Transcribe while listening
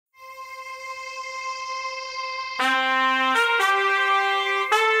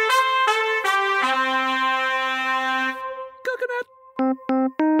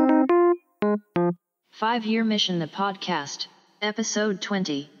5-Year Mission, the podcast, episode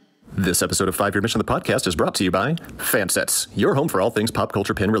 20. This episode of 5-Year Mission, the podcast, is brought to you by Fansets, your home for all things pop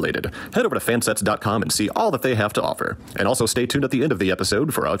culture pin related. Head over to fansets.com and see all that they have to offer. And also stay tuned at the end of the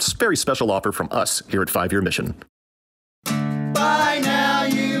episode for a very special offer from us here at 5-Year Mission. By now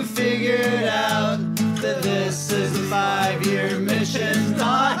you figured out that this is the 5-Year Mission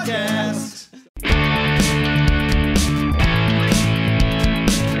podcast.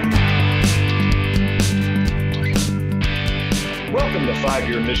 Welcome to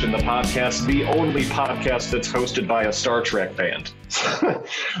 5-Year Mission, the podcast, the only podcast that's hosted by a Star Trek band.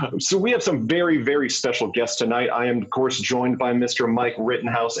 So we have some very, very special guests tonight. I am, of course, joined by Mr. Mike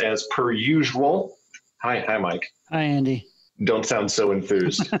Rittenhouse as per usual. Hi, Mike. Hi, Andy. Don't sound so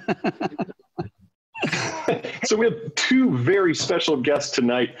enthused. So we have two very special guests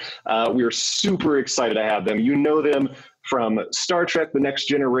tonight. We are super excited to have them. You know them from Star Trek: The Next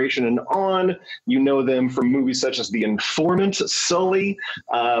Generation and on. You know them from movies such as The Informant, Sully,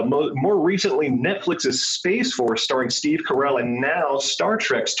 more recently Netflix's Space Force starring Steve Carell, and now Star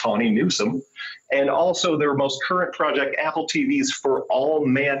Trek's Tawny Newsome. And also their most current project, Apple TV's For All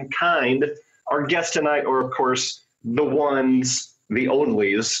Mankind. Our guests tonight are, of course, the ones, the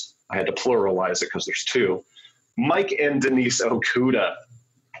onlys. I had to pluralize it because there's two. Mike and Denise Okuda,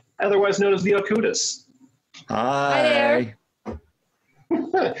 otherwise known as the Okudas. Hi.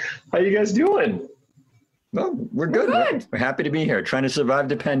 How you guys doing? Well, we're good. We're happy to be here, trying to survive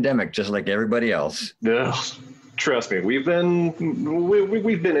the pandemic just like everybody else. Ugh, trust me, we've been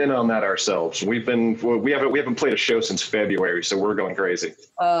in on that ourselves. We haven't played a show since February, so we're going crazy.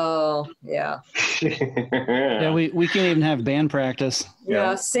 Oh, yeah. Yeah, we can't even have band practice.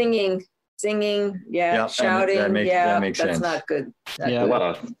 Yeah, singing, yeah, shouting, that makes that's sense. not good. Yeah. A lot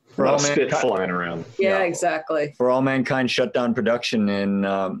of spit flying around. Yeah, exactly. For All Mankind shut down production in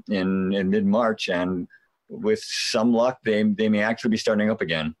mid-March, and with some luck, they may actually be starting up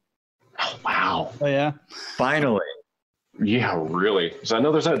again. Oh, wow. Oh, yeah? Finally. Yeah, really. So I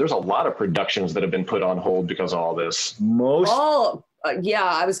know there's a lot of productions that have been put on hold because of all this.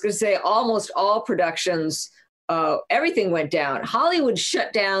 I was going to say almost all productions, everything went down. Hollywood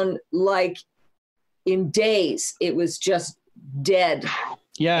shut down like in days. It was just dead.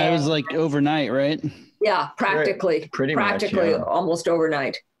 Yeah, it was like overnight, right? Yeah, practically. Pretty much, yeah. Almost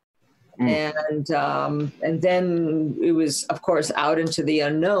overnight. And then it was, of course, out into the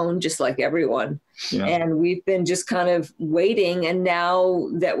unknown, just like everyone. Yeah. And we've been just kind of waiting. And now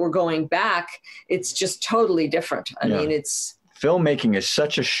that we're going back, it's just totally different. I mean, it's... Filmmaking is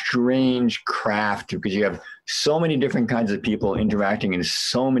such a strange craft because you have so many different kinds of people interacting in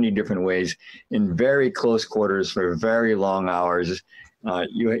so many different ways in very close quarters for very long hours.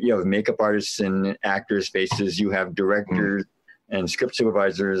 You have makeup artists and actors' faces. You have directors and script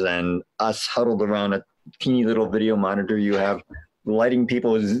supervisors and us huddled around a teeny little video monitor. You have lighting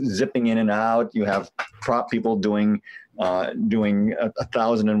people zipping in and out. You have prop people doing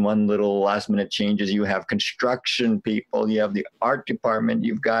 1,001 little last minute changes. You have construction people. You have the art department.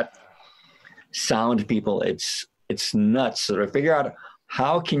 You've got sound people. It's nuts. So to figure out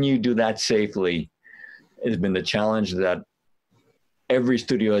how can you do that safely has been the challenge that every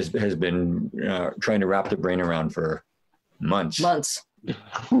studio has been trying to wrap their brain around for months.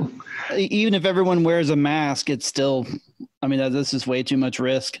 Even if everyone wears a mask, it's still, I mean, this is way too much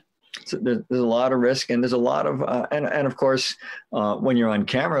risk. So there's a lot of risk, and there's a lot of, and of course, when you're on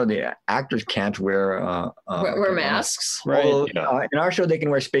camera, the actors can't wear masks. Right. Although, in our show, they can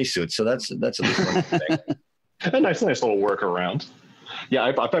wear spacesuits, so that's at least one thing. A nice little workaround. Yeah,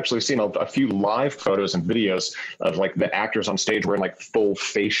 I've actually seen a few live photos and videos of like the actors on stage wearing like full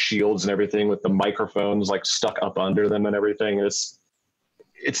face shields and everything with the microphones like stuck up under them and everything. It's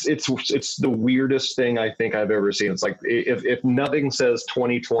the weirdest thing I think I've ever seen. It's like if nothing says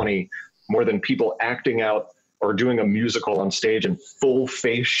 2020 more than people acting out or doing a musical on stage in full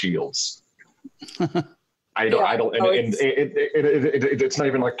face shields. It's not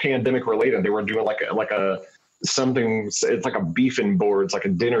even like pandemic related. They were doing like a something. It's like a beefing board. It's like a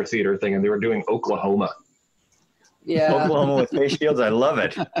dinner theater thing, and they were doing Oklahoma. Yeah, Oklahoma with face shields. I love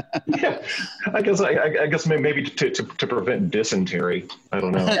it. Yeah, I guess maybe to prevent dysentery. I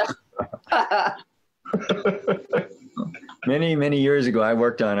don't know. Many years ago, I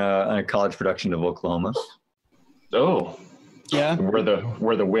worked on a college production of Oklahoma. Oh, yeah.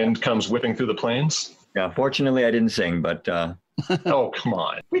 Where the wind comes whipping through the plains. Yeah, fortunately, I didn't sing, but. Oh, come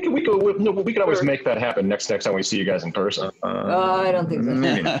on. We could always make that happen next time we see you guys in person. I don't think so.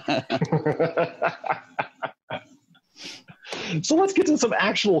 Maybe not. So let's get to some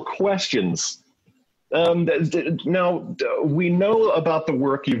actual questions. Now, we know about the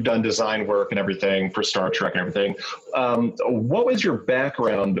work you've done, design work and everything for Star Trek and everything. What was your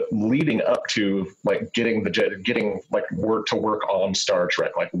background leading up to like getting work to work on Star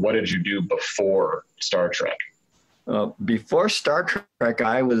Trek? Like, what did you do before Star Trek? Before Star Trek,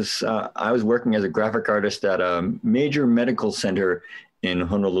 I was working as a graphic artist at a major medical center in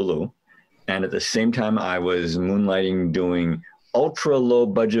Honolulu, and at the same time, I was moonlighting doing ultra low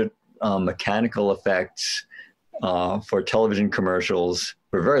budget mechanical effects for television commercials,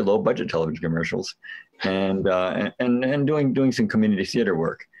 for very low budget television commercials, and doing some community theater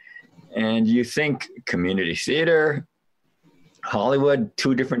work. And you think community theater, Hollywood,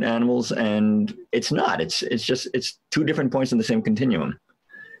 two different animals, and it's not. It's two different points in the same continuum.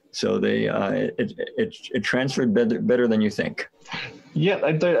 So it transferred better than you think. Yeah,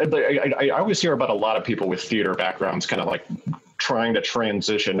 I always hear about a lot of people with theater backgrounds kind of like trying to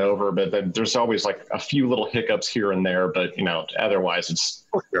transition over, but then there's always like a few little hiccups here and there, but otherwise it's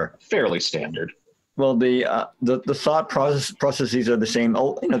fairly standard. Well, the thought processes are the same.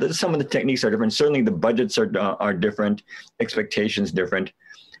 Some of the techniques are different. Certainly the budgets are different, expectations different,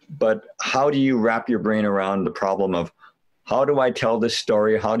 but how do you wrap your brain around the problem of how do I tell this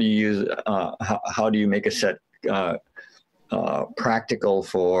story? How do you use, how do you make a set practical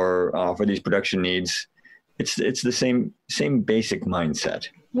for these production needs? It's the same basic mindset.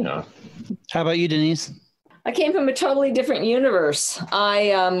 Yeah. How about you, Denise? I came from a totally different universe.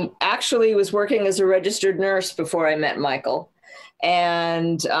 I actually was working as a registered nurse before I met Michael.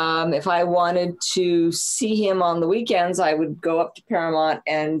 And if I wanted to see him on the weekends, I would go up to Paramount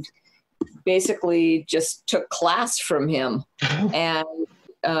and basically just took class from him and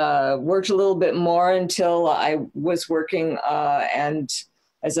worked a little bit more until I was working and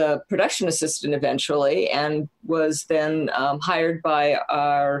as a production assistant eventually, and was then hired by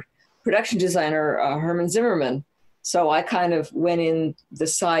our production designer, Herman Zimmerman. So I kind of went in the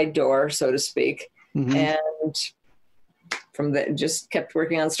side door, so to speak, and from the just kept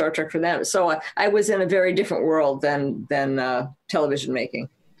working on Star Trek for them. So I was in a very different world than television making.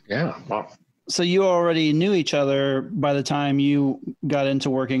 Yeah. Wow. So you already knew each other by the time you got into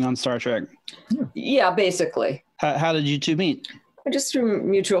working on Star Trek? Yeah, basically. How did you two meet? Just through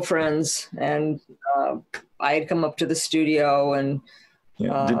mutual friends, and I had come up to the studio, and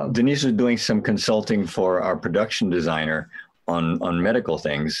Denise was doing some consulting for our production designer on medical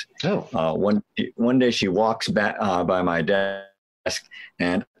things. One day she walks back by my desk,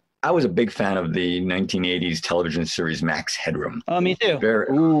 and I was a big fan of the 1980s television series Max Headroom. Oh, me too.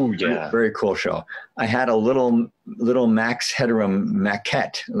 Very cool show. I had a little Max Headroom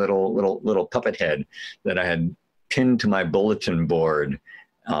maquette, little puppet head that I had pinned to my bulletin board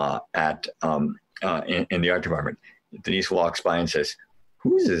in the art department. Denise walks by and says,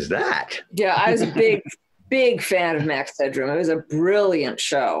 "Whose is that?" Yeah, I was a big fan of Max Headroom. It was a brilliant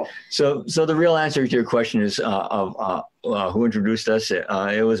show. So the real answer to your question is who introduced us?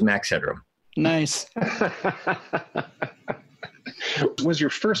 It was Max Headroom. Nice. Was your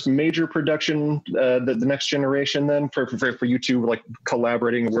first major production the Next Generation then for you two, like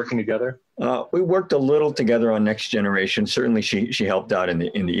collaborating and working together? We worked a little together on Next Generation. Certainly she helped out in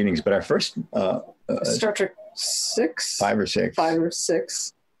the evenings, but our first Star Trek 6? 5 or 6. 5 or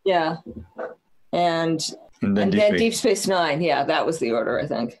 6. Yeah. And then Deep Space Nine. Yeah, that was the order, I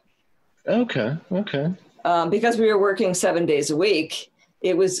think. Okay. Because we were working 7 days a week,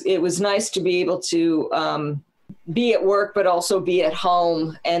 it was nice to be able to be at work, but also be at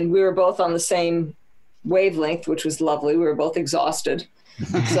home. And we were both on the same wavelength, which was lovely. We were both exhausted.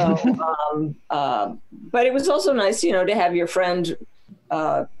 So, but it was also nice, to have your friend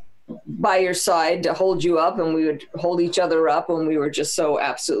by your side to hold you up, and we would hold each other up when we were just so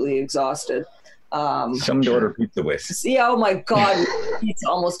absolutely exhausted. Some to order pizza with. Yeah, oh my God, pizza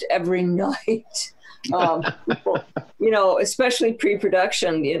almost every night. People, especially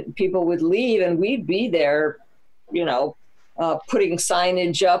pre-production, people would leave and we'd be there, putting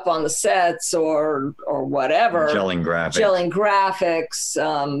signage up on the sets or whatever. Gelling graphics,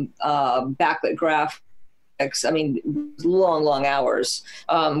 backlit graphics. I mean, long hours.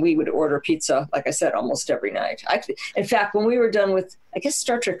 We would order pizza, like I said, almost every night. In fact, when we were done with, I guess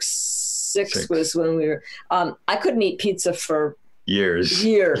Star Trek 6 was when we were, I couldn't eat pizza for years.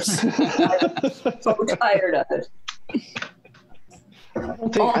 I was so tired of it. I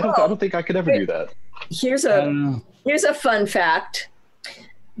don't think I could ever do that. Here's a fun fact.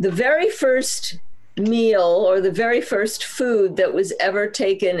 The very first meal or the very first food that was ever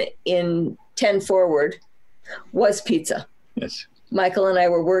taken in 10 Forward was pizza. Yes. Michael and I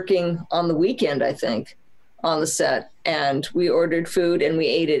were working on the weekend, I think, on the set, and we ordered food and we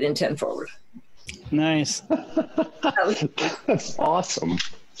ate it in 10 Forward. Nice. That's awesome.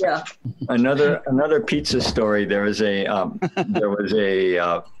 Yeah. Another pizza story. There was a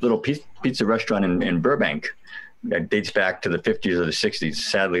little pizza restaurant in Burbank that dates back to the 50s or the 60s.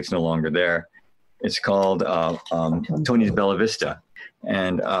 Sadly, it's no longer there. It's called Tony's Bella Vista,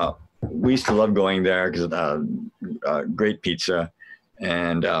 and we used to love going there because great pizza,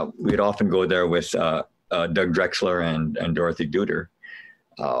 and we'd often go there with Doug Drexler and Dorothy Duder.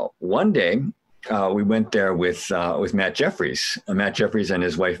 One day, we went there with Matt Jeffries and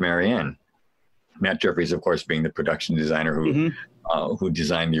his wife Marianne. Matt Jeffries, of course, being the production designer who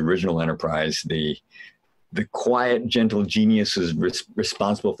designed the original Enterprise, the quiet, gentle genius who's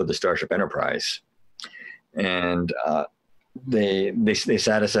responsible for the Starship Enterprise. And they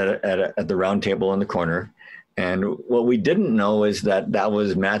sat us at the round table in the corner. And what we didn't know is that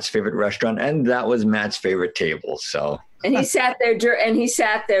was Matt's favorite restaurant, and that was Matt's favorite table. So. And he sat there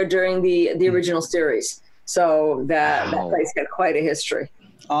during the original series. So that place got quite a history.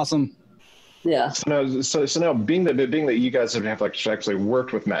 Awesome. Yeah. So now being that you guys have actually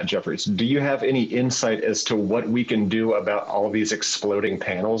worked with Matt Jeffries, do you have any insight as to what we can do about all these exploding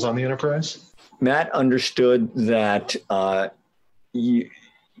panels on the Enterprise? Matt understood that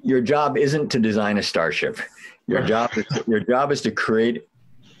your job isn't to design a starship. Your job is to create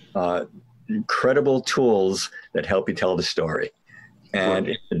incredible tools that help you tell the story. And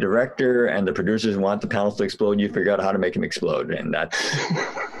if the director and the producers want the panels to explode, you figure out how to make them explode. And that's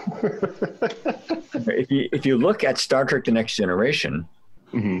if you look at Star Trek: The Next Generation,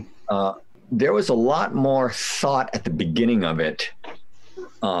 there was a lot more thought at the beginning of it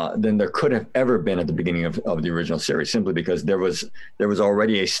than there could have ever been at the beginning of the original series, simply because there was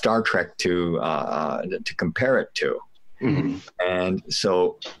already a Star Trek to compare it to. And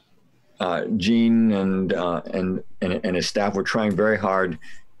so Gene and his staff were trying very hard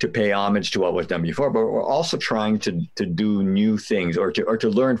to pay homage to what was done before, but we're also trying to do new things or to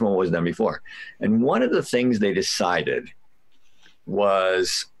learn from what was done before. And one of the things they decided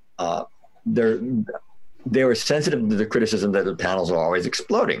was they were sensitive to the criticism that the panels are always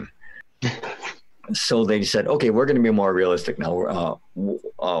exploding. So they said, okay, we're going to be more realistic now.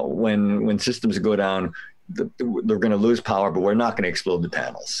 When systems go down, they're going to lose power, but we're not going to explode the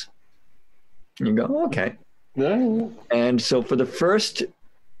panels. And you go, okay. And so for the first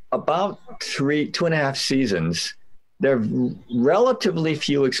about 2.5 seasons, there are relatively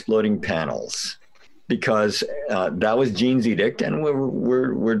few exploding panels because that was Gene's edict, and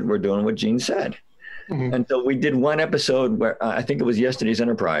we're doing what Gene said. And so we did one episode where I think it was Yesterday's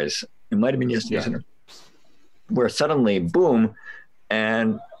Enterprise. It might have been Yesterday's Enterprise, where suddenly, boom,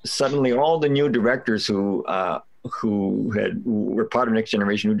 and suddenly all the new directors who were part of Next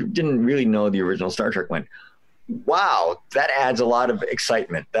Generation, who didn't really know the original Star Trek, went, wow, that adds a lot of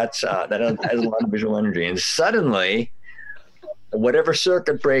excitement. That adds a lot of visual energy. And suddenly, whatever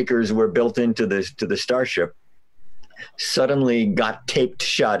circuit breakers were built into the starship suddenly got taped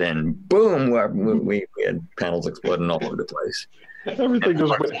shut, and boom, we had panels exploding all over the place. Everything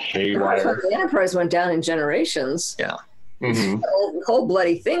just went haywire. The Enterprise went down in generations. Yeah. The whole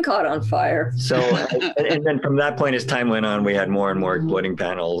bloody thing caught on fire. So, and then from that point, as time went on, we had more and more exploding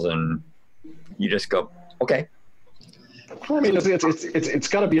panels, and you just go, okay. I mean, it's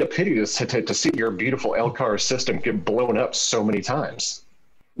got to be a pity to see your beautiful LCAR system get blown up so many times.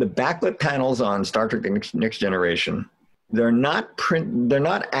 The backlit panels on Star Trek: The Next Generation, they're not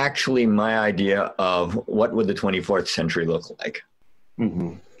actually my idea of what would the 24th century look like.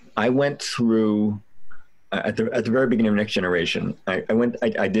 I went through at the very beginning of Next Generation. I went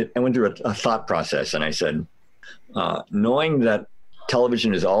through a thought process, and I said, knowing that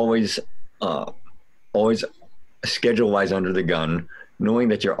television is always schedule-wise under the gun, knowing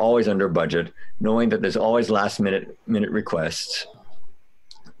that you're always under budget, knowing that there's always last-minute requests,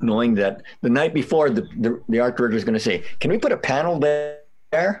 knowing that the night before the art director is going to say, can we put a panel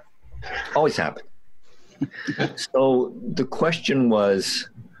there? Always happen. So the question was,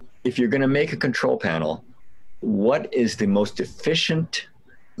 if you're going to make a control panel, what is the most efficient,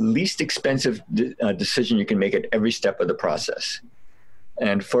 least expensive decision you can make at every step of the process?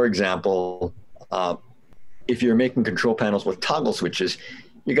 And for example, if you're making control panels with toggle switches,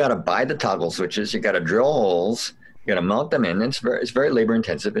 you got to buy the toggle switches, you got to drill holes, you got to mount them in. It's very labor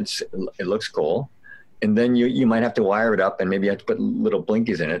intensive. It looks cool. And then you might have to wire it up, and maybe you have to put little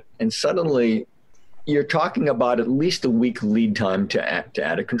blinkies in it. And suddenly you're talking about at least a week lead time to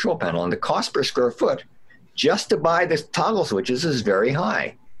add a control panel. And the cost per square foot just to buy the toggle switches is very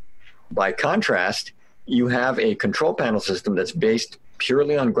high. By contrast, you have a control panel system that's based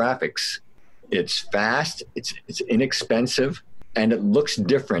purely on graphics. It's fast, it's inexpensive, and it looks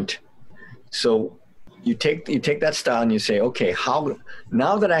different. So you take that style and you say, okay,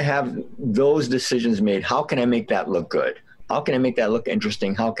 now that I have those decisions made, how can I make that look good? How can I make that look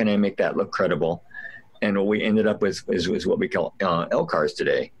interesting? How can I make that look credible? And what we ended up with is what we call LCARs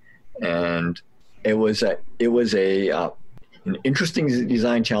today. And it was an interesting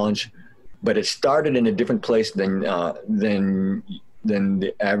design challenge, but it started in a different place than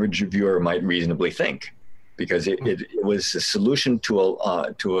the average viewer might reasonably think, because it was a solution to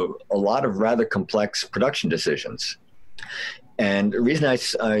a lot of rather complex production decisions. And the reason I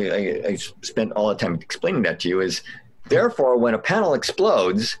spent all the time explaining that to you is, therefore, when a panel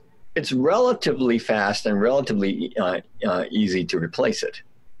explodes, it's relatively fast and relatively easy to replace it.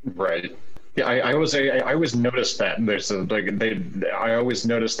 Right. Yeah, I always noticed that I always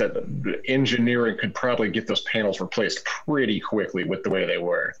noticed that the engineering could probably get those panels replaced pretty quickly with the way they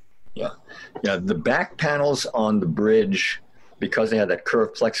were. Yeah. The back panels on the bridge, because they had that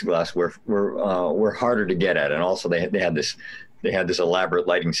curved plexiglass, were harder to get at, and also they had this elaborate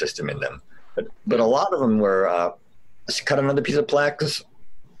lighting system in them. But a lot of them were cut another piece of plex,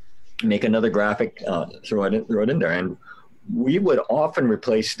 make another graphic, throw it in there, and we would often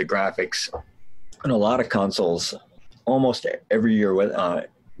replace the graphics in a lot of consoles almost every year with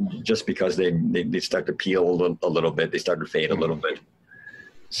just because they start to peel a little bit, they start to fade a little bit.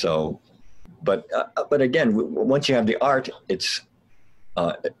 So, but again, once you have the art, it's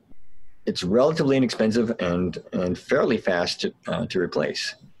relatively inexpensive and fairly fast to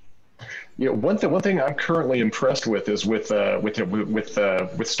replace. Yeah, one thing I'm currently impressed with is with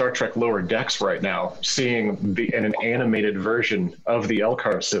Star Trek Lower Decks right now, seeing an animated version of the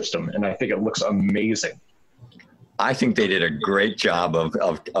LCAR system, and I think it looks amazing. I think they did a great job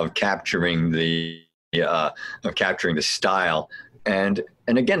of capturing the style, and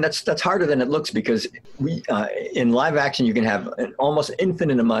again, that's harder than it looks, because in live action you can have an almost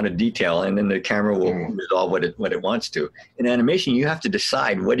infinite amount of detail, and then the camera will resolve what it wants to. In animation, you have to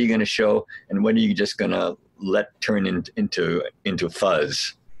decide what are you going to show and what are you just going to let turn into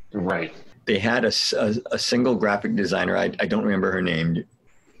fuzz. Right. They had a single graphic designer. I don't remember her name,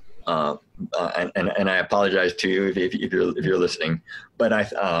 and I apologize to you if you're listening. But I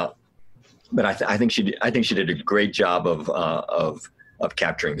think she did a great job of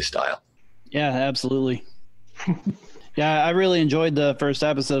capturing the style. Yeah, absolutely. Yeah, I really enjoyed the first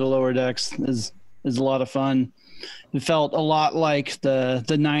episode of Lower Decks. Is a lot of fun. It felt a lot like the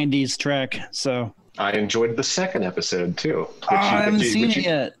 90s Trek. So I enjoyed the second episode too. I haven't seen it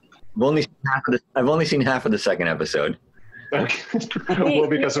yet. I've only seen half of the second episode. Okay. Well,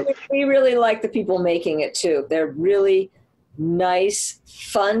 because we really like the people making it too. They're really nice,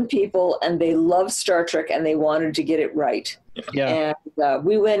 fun people, and they love Star Trek, and they wanted to get it right. Yeah. And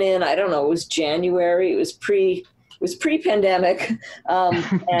we went in, I don't know, it was January. It was pre-pandemic.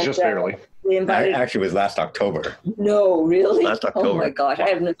 Just barely. They invited. Actually, it was last October. No, really? Last October. Oh my gosh, I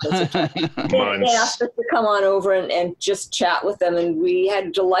have no sense of time. They asked us to come on over and just chat with them, and we had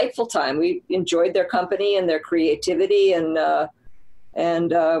a delightful time. We enjoyed their company and their creativity, and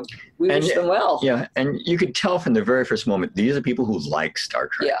we wish them well. Yeah, and you could tell from the very first moment, these are people who like Star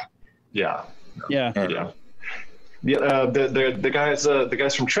Trek. Yeah. The guys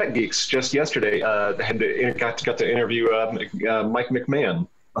from Trek Geeks just yesterday got to interview Mike McMahon,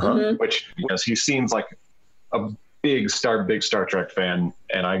 which, because he seems like a big Star Trek fan,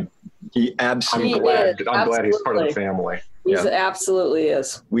 and I'm glad he's part of the family. He absolutely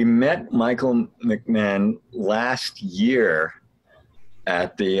is. We met Michael McMahon last year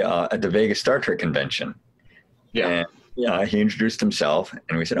at the Vegas Star Trek convention. Yeah. And, he introduced himself,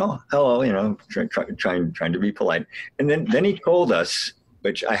 and we said, "Oh, hello," trying to be polite. And then he told us,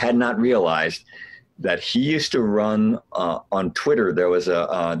 which I had not realized, that he used to run on Twitter. There was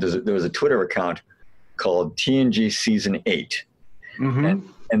a Twitter account called TNG Season 8,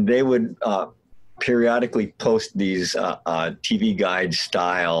 and they would periodically post these TV guide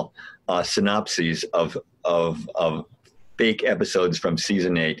style synopses of fake episodes from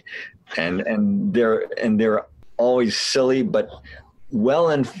Season 8, and they're always silly but well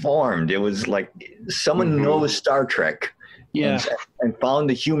informed. It was like someone knows Star Trek, and found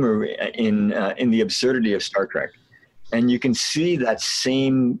the humor in the absurdity of Star Trek, and you can see that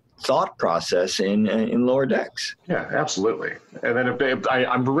same thought process in Lower Decks. Yeah, absolutely. And then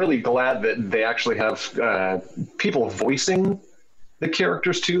I'm really glad that they actually have people voicing the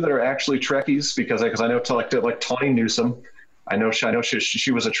characters too that are actually Trekkies, because I know like Tawny Newsome. I know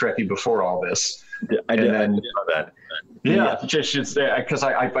she was a Trekkie before all this. I didn't know that. Yeah, just because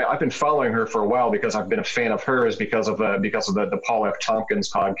I've been following her for a while, because I've been a fan of hers because of the Paul F.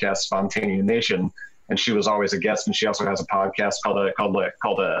 Tompkins podcast, Spontaneous Nation, and she was always a guest, and she also has a podcast called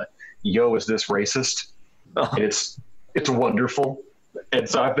Yo, is this racist? And it's wonderful. And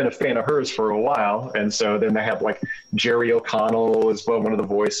so I've been a fan of hers for a while. And so then they have like Jerry O'Connell is one of the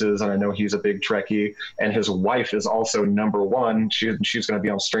voices, and I know he's a big Trekkie. And his wife is also number one. She's going to be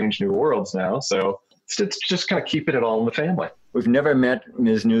on Strange New Worlds now. So it's just kind of keeping it all in the family. We've never met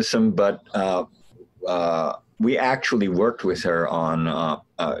Ms. Newsom, but we actually worked with her on.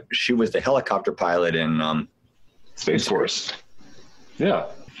 She was the helicopter pilot in Space Force. Yeah.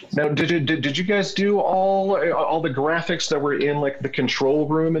 Now, did you guys do all the graphics that were in like the control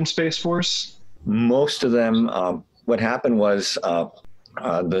room in Space Force? Most of them. What happened was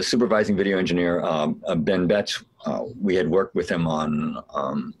the supervising video engineer, Ben Betts. We had worked with him on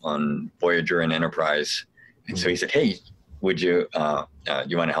Voyager and Enterprise, and so he said, "Hey, would you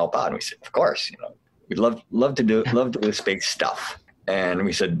you want to help out?" And we said, "Of course. We'd love to do space stuff." And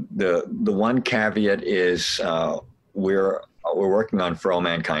we said the one caveat is we're working on For All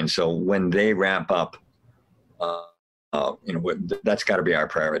Mankind, so when they ramp up, that's got to be our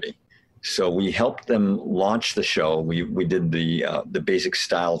priority. So we helped them launch the show. We did the basic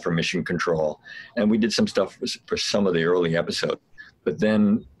style for mission control, and we did some stuff for some of the early episodes. But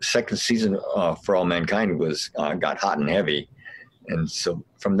then second season For All Mankind got hot and heavy, and so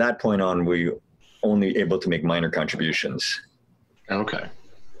from that point on, we only able to make minor contributions. Okay.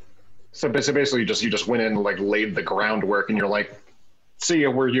 So basically, you just went in and like laid the groundwork, and you're like, "See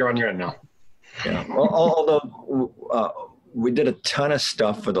ya, you're on your end now." Yeah. Although we did a ton of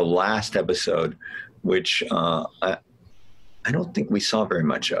stuff for the last episode, which I don't think we saw very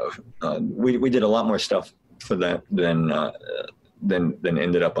much of. We did a lot more stuff for that than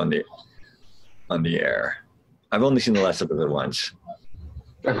ended up on the air. I've only seen the last episode once.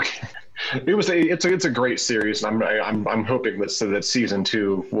 Okay. It's a great series, and I'm hoping that season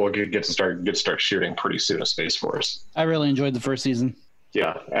 2 will get to start shooting pretty soon. A Space Force. I really enjoyed the first season.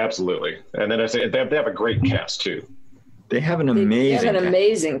 Yeah, absolutely. And then I say they have a great cast too. They have an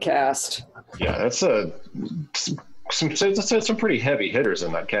amazing cast. Yeah, that's some pretty heavy hitters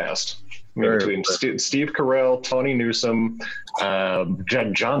in that cast. Between Steve Carell, Tawny Newsome,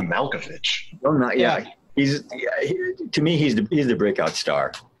 John Malkovich. Oh, not yeah. To me, he's the breakout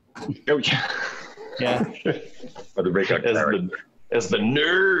star. Oh yeah, yeah. Or the breakout as the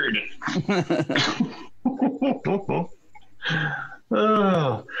nerd.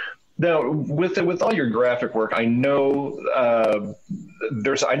 Oh, now with all your graphic work, I know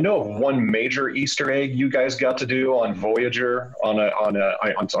I know of one major Easter egg you guys got to do on Voyager on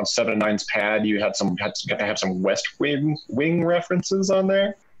 7 and 9's pad. You had to have some West Wing references on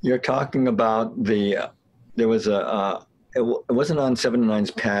there. You're talking about there was a. It wasn't on 7 and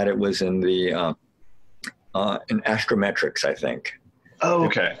 9's pad. It was in the in Astrometrics, I think. Oh,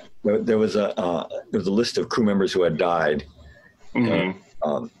 okay. There was a list of crew members who had died. Mm-hmm.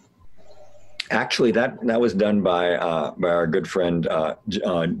 And, actually, that was done by our good friend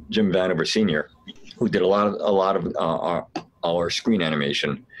Jim Vanover Sr., who did a lot of our screen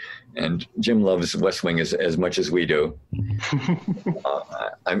animation. And Jim loves West Wing as much as we do.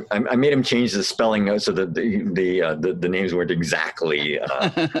 I made him change the spelling so that the names weren't exactly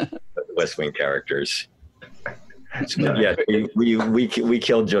West Wing characters. So, yeah, we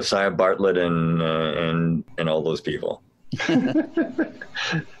killed Josiah Bartlett and all those people. Have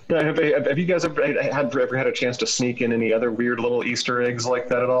you guys ever had a chance to sneak in any other weird little Easter eggs like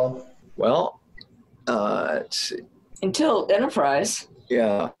that at all? Well, until Enterprise.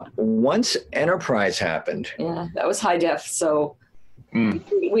 Yeah, once Enterprise happened. Yeah, that was high def, so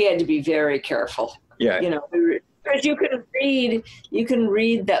we had to be very careful. Yeah, because you can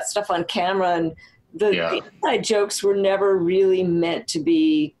read that stuff on camera, and the inside jokes were never really meant to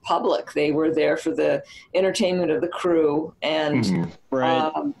be public. They were there for the entertainment of the crew and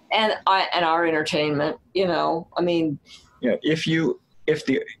and our entertainment. I mean, yeah. If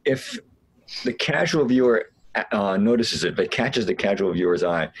the casual viewer notices it, but catches the casual viewer's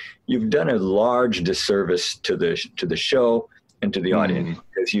eye, you've done a large disservice to the show and to the audience,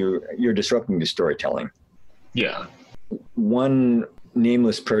 because you're disrupting the storytelling. Yeah. One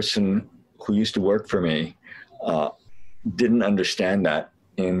nameless person who used to work for me didn't understand that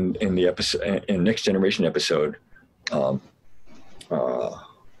in the episode, in Next Generation episode.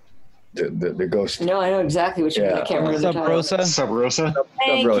 The ghost. No, I know exactly what you mean. I can't remember the title. Sub Rosa.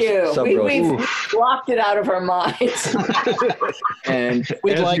 Thank you. We've blocked it out of our minds. And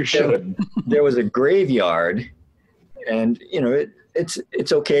there was a graveyard, and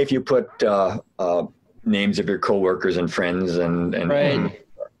it's okay if you put names of your coworkers and friends and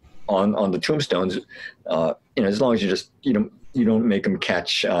on the tombstones, as long as you don't make them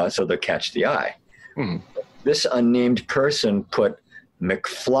catch so they catch the eye. This unnamed person put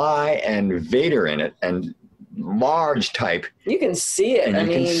McFly and Vader in it, and large type. You can see it.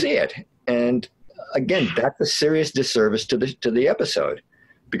 And you can see it. And again, that's a serious disservice to the episode,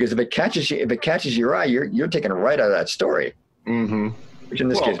 because if it catches your eye, you're taken right out of that story. Mm-hmm. Which in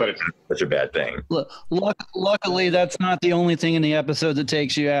this case, but it's such a bad thing. Luckily, that's not the only thing in the episode that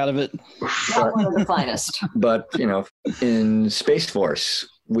takes you out of it. Not one of the finest. But in Space Force,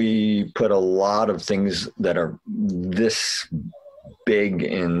 we put a lot of things that are this big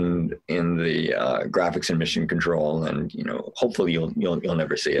in the graphics and mission control, and hopefully you'll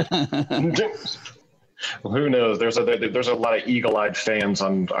never see it. Well, who knows? There's a lot of eagle-eyed fans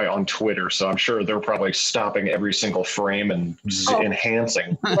on Twitter, so I'm sure they're probably stopping every single frame and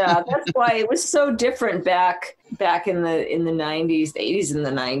enhancing. Yeah, that's why it was so different back in the 90s, the 80s and the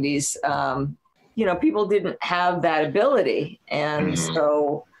 90s. People didn't have that ability, and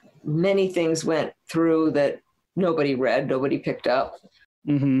so many things went through that nobody read, nobody picked up.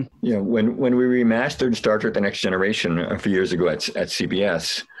 Mm-hmm. Yeah, when we remastered Star Trek: The Next Generation a few years ago at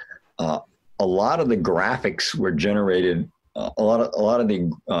CBS. A lot of the graphics were generated. A lot of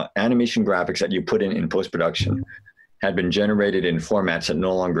the animation graphics that you put in post-production had been generated in formats that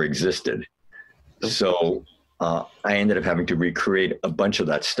no longer existed. So I ended up having to recreate a bunch of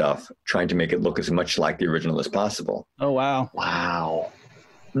that stuff, trying to make it look as much like the original as possible. Oh wow! Wow.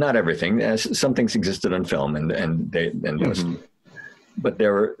 Not everything. Some things existed on film, but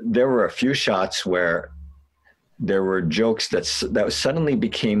there were a few shots where there were jokes that suddenly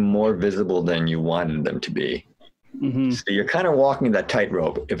became more visible than you wanted them to be. Mm-hmm. So you're kind of walking that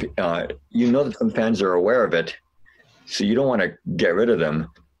tightrope. If that some fans are aware of it, so you don't want to get rid of them,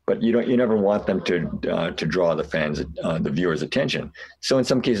 but you never want them to draw the viewers' attention. So in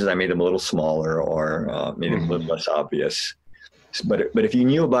some cases, I made them a little smaller or made them a little less obvious. But if you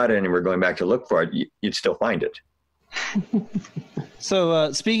knew about it and were going back to look for it, you'd still find it.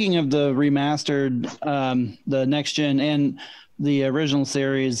 So speaking of the remastered, the next gen and the original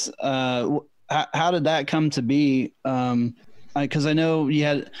series, how did that come to be? Because I know you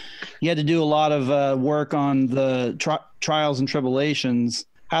had to do a lot of work on the trials and tribulations.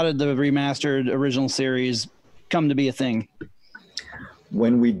 How did the remastered original series come to be a thing?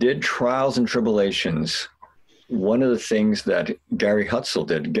 When we did Trials and Tribulations, one of the things that Gary Hutzel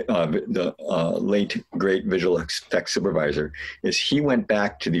did, the late great visual effects supervisor, is he went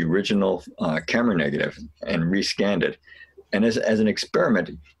back to the original camera negative and rescanned it. And as an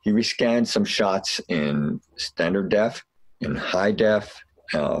experiment, he rescanned some shots in standard def, in high def,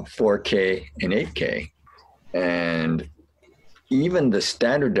 4K, and 8K. And even the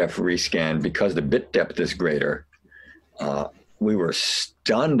standard def rescan, because the bit depth is greater, we were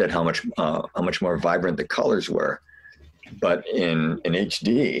stunned at how much more vibrant the colors were. But in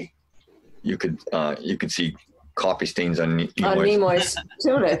HD, you could see coffee stains on Nimoy's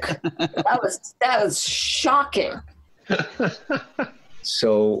tunic. That was shocking.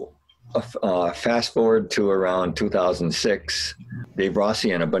 So fast forward to around 2006, Dave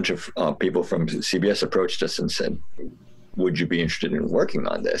Rossi and a bunch of people from CBS approached us and said, would you be interested in working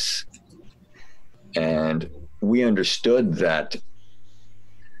on this? And we understood that,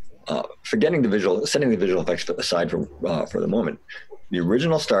 setting the visual effects aside for the moment, the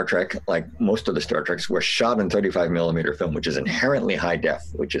original Star Trek, like most of the Star Treks, were shot in 35 millimeter film, which is inherently high def,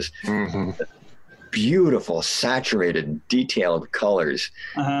 which is beautiful, saturated, detailed colors,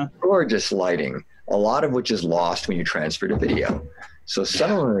 gorgeous lighting, a lot of which is lost when you transfer to video. So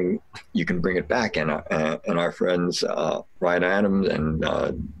suddenly you can bring it back, and our friends Ryan Adams and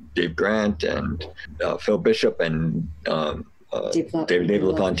Dave Grant and Phil Bishop and David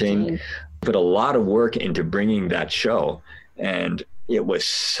LaFontaine put a lot of work into bringing that show, and it was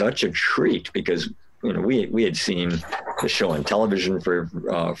such a treat because we had seen the show on television for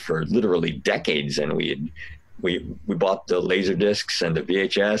literally decades, and we bought the laser discs and the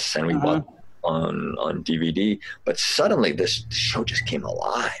VHS, and we bought on DVD, but suddenly this show just came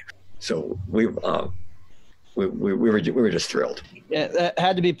alive. So we were just thrilled. Yeah, that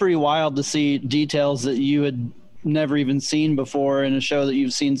had to be pretty wild to see details that you had never even seen before in a show that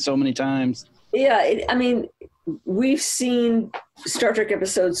you've seen so many times. Yeah, we've seen Star Trek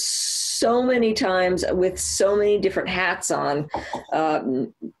episodes so many times with so many different hats on,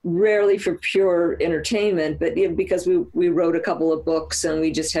 rarely for pure entertainment, but because we wrote a couple of books and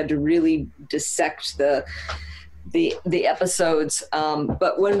we just had to really dissect the episodes.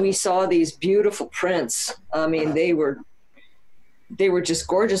 But when we saw these beautiful prints, they were just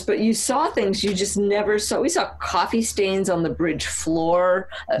gorgeous, but you saw things you just never saw. We saw coffee stains on the bridge floor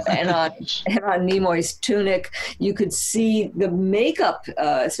and on Nimoy's tunic. You could see the makeup,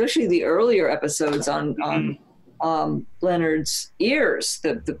 especially the earlier episodes on Leonard's ears.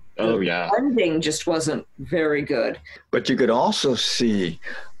 The blending just wasn't very good. But you could also see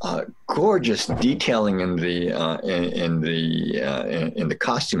gorgeous detailing in the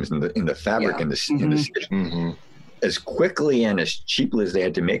costumes, in the fabric, in the as quickly and as cheaply as they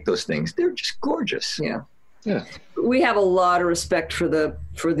had to make those things. They're just gorgeous. Yeah. We have a lot of respect for the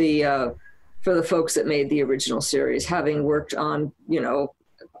folks that made the original series, having worked on,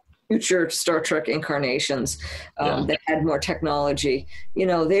 future Star Trek incarnations that had more technology.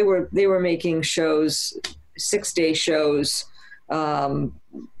 They were making shows, 6-day shows,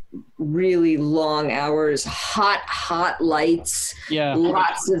 really long hours, hot lights,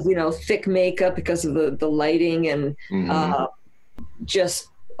 lots of, thick makeup because of the lighting, and just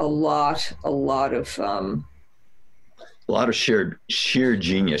a lot of sheer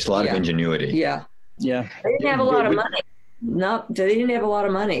genius, a lot of ingenuity. Yeah. They didn't have a lot of money. No, they didn't have a lot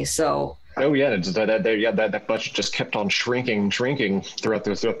of money. So. Oh yeah, that budget just kept on shrinking throughout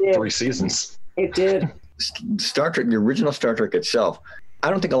the 3 seasons. It did. Star Trek, the original Star Trek itself, I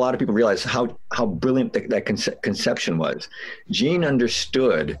don't think a lot of people realize how brilliant that conception was. Gene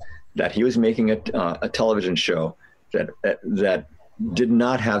understood that he was making a television show that did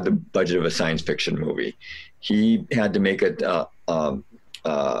not have the budget of a science fiction movie. He had to make a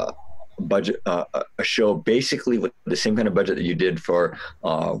show basically with the same kind of budget that you did for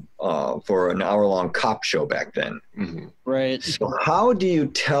an hour-long cop show back then. Right. So how do you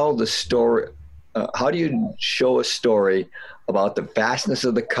tell the story? How do you show a story about the vastness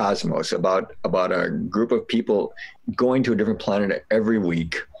of the cosmos, about a group of people going to a different planet every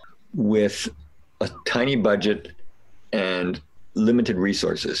week with a tiny budget and limited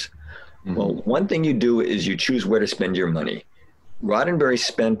resources? Well, one thing you do is you choose where to spend your money. Roddenberry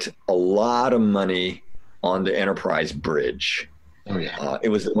spent a lot of money on the Enterprise bridge. Oh yeah. It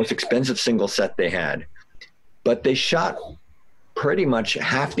was the most expensive single set they had, but they shot pretty much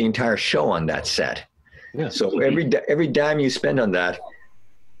half the entire show on that set. Yeah. So every dime you spend on that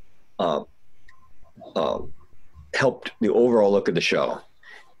helped the overall look of the show.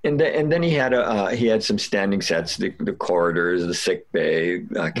 And then he had some standing sets, the corridors, the sick bay,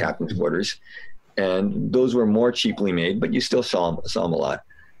 captain's quarters, and those were more cheaply made, but you still saw them a lot.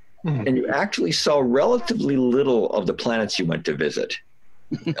 And you actually saw relatively little of the planets you went to visit.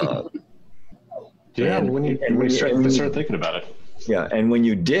 When you start thinking about it. Yeah, and when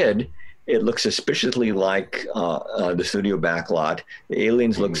you did, it looked suspiciously like the studio backlot. The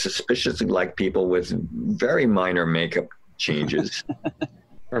aliens looked suspiciously like people with very minor makeup changes.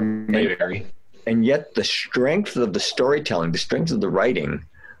 And yet the strength of the storytelling, the strength of the writing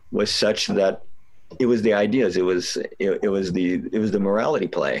was such that it was the ideas, it was the morality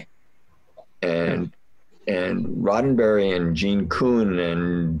play. And Roddenberry and Gene Kuhn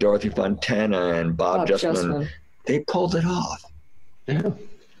and Dorothy Fontana and Bob Justman, they pulled it off. Yeah.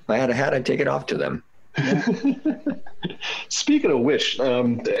 If I had a hat, I'd take it off to them. Speaking of which,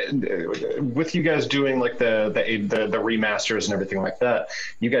 with you guys doing like the remasters and everything like that,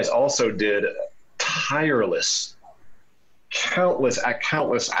 you guys also did tireless, countless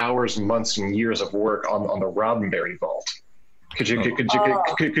hours, months, and years of work on the Roddenberry vault. Could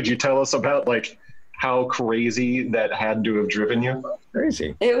you tell us about like how crazy that had to have driven you?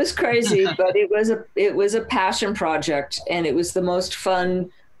 Crazy. It was crazy, but it was a passion project, and it was the most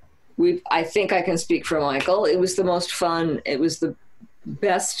fun. I think I can speak for Michael. It was the most fun. It was the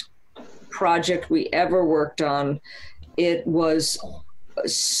best project we ever worked on. It was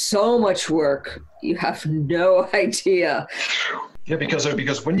so much work. You have no idea. Yeah, because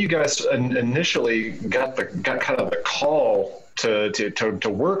when you guys initially got kind of the call to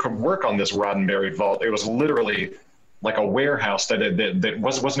work on this Roddenberry vault, it was literally like a warehouse that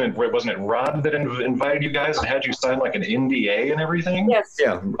wasn't it Rod that invited you guys and had you sign like an NDA and everything? Yes.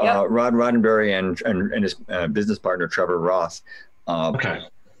 Yeah. Yep. Rod Roddenberry and his business partner Trevor Roth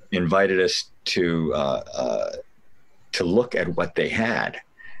invited us to look at what they had,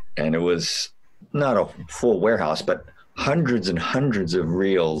 and it was not a full warehouse, but hundreds and hundreds of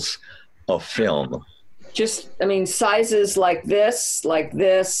reels of film. Sizes like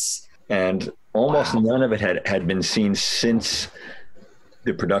this. And almost none of it had been seen since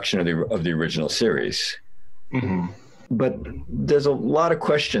the production of the original series. Mm-hmm. But there's a lot of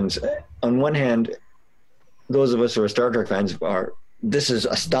questions. On one hand, those of us who are Star Trek fans this is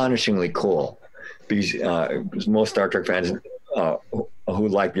astonishingly cool, because most Star Trek fans who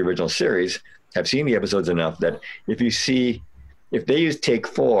like the original series have seen the episodes enough that if they use take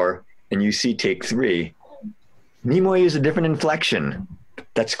 4 and you see take 3, Nimoy used a different inflection.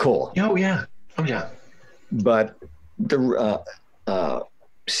 That's cool. Oh yeah. But the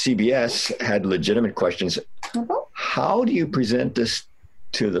CBS had legitimate questions. how do you present this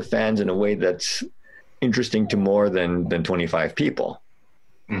to the fans in a way that's interesting to more than 25 people?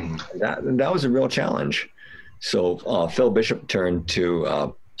 That was a real challenge. So Phil Bishop turned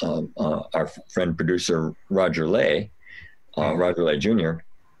to our friend producer Roger Lay Jr.,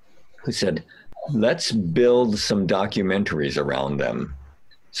 who said, let's build some documentaries around them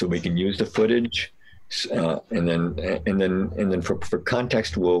so we can use the footage, and then for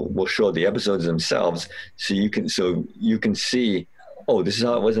context we'll show the episodes themselves so you can see, oh, this is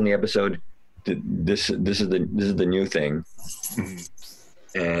how it was in the episode, this is the new thing.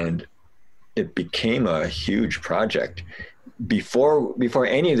 And it became a huge project. Before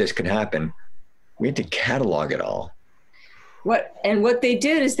any of this could happen, we had to catalog it all. What they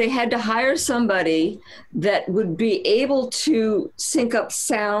did is they had to hire somebody that would be able to sync up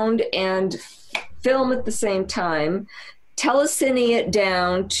sound and film at the same time, telecine it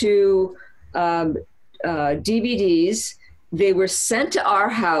down to DVDs. They were sent to our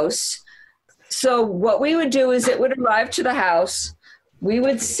house. So what we would do is it would arrive to the house. We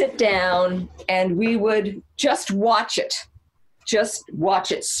would sit down and we would just watch it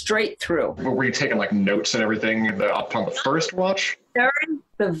straight through. Were you taking like notes and everything upon the first watch?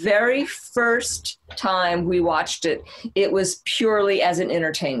 The very first time we watched it, it was purely as an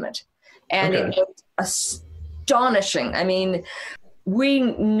entertainment. And It was astonishing. I mean, we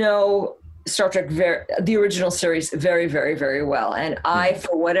know Star Trek, the original series, very, very, very well. And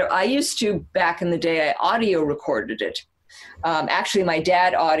I used to, back in the day, I audio recorded it. Actually, my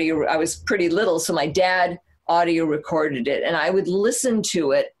dad I was pretty little, so my dad audio recorded it, and I would listen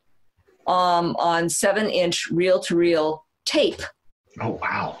to it on 7-inch reel-to-reel tape. Oh,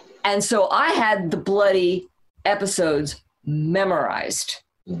 wow. And so I had the bloody episodes memorized.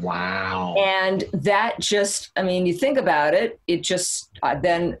 Wow. And that just, I mean, you think about it, it just,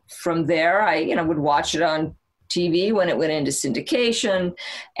 then from there, I would watch it on TV when it went into syndication,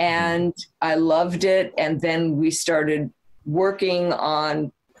 and I loved it. And then we started working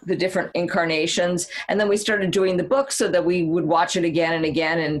on the different incarnations, and then we started doing the book so that we would watch it again and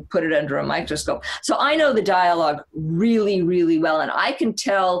again and put it under a microscope. So I know the dialogue really, really well, and I can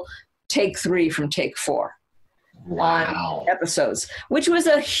tell take 3 from take 4 on episodes, which was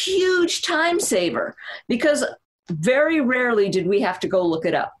a huge time saver because very rarely did we have to go look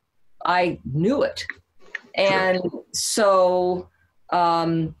it up. I knew it. And so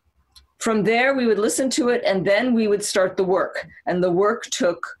from there, we would listen to it, and then we would start the work. And the work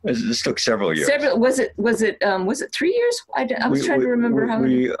This took several years. Was it 3 years? I was trying to remember how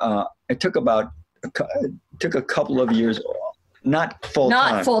many. It took a couple of years, not full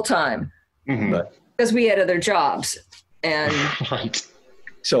time. Not full time, because we had other jobs. And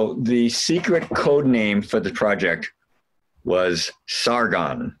so the secret code name for the project was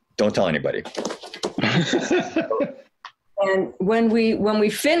Sargon. Don't tell anybody. And when we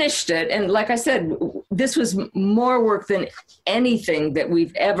finished it, and like I said, this was more work than anything that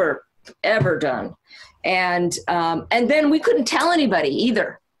we've ever done, and then we couldn't tell anybody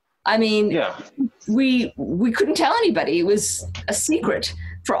either. I mean, we couldn't tell anybody. It was a secret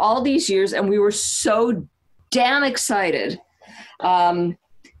for all these years, and we were so damn excited.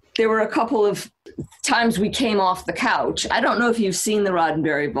 There were a couple of times we came off the couch. I don't know if you've seen the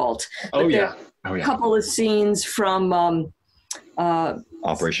Roddenberry Vault. A couple of scenes from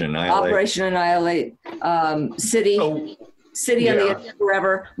Operation Annihilate. City on the Edge of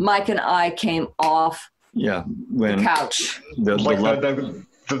Forever. Mike and I came off the couch.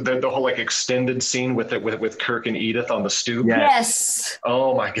 The whole like extended scene with Kirk and Edith on the stoop. Yes.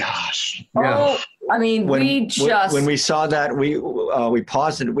 Oh my gosh. Oh, I mean, when we saw that, we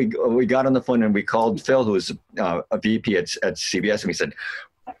paused it. We got on the phone and we called Phil, who was a VP at CBS, and we said,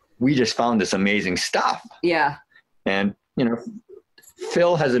 we just found this amazing stuff. Yeah. And,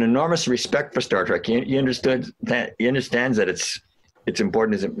 Phil has an enormous respect for Star Trek. He understands that it's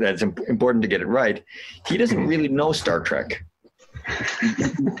important to get it right. He doesn't really know Star Trek.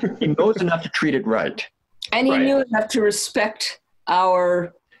 He knows enough to treat it right. And he knew enough to respect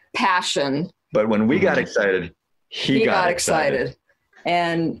our passion. But when we got excited, he got excited.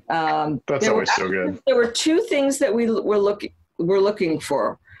 And that's always so good. There were 2 things that we were looking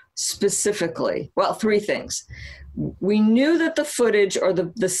for specifically. Well, 3 things. We knew that the footage or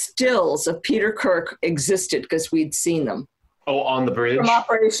the stills of Peter Kirk existed because we'd seen them. Oh, on the bridge? From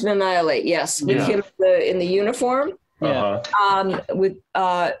Operation Annihilate, yes. With him in the uniform. Yeah.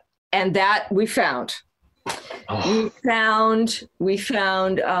 And that we found. We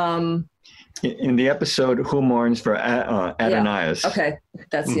found in the episode Who Mourns for Adonias. Okay,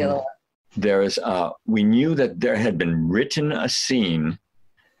 that's the other one. There is we knew that there had been written a scene,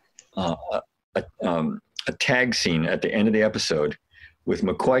 a a tag scene at the end of the episode with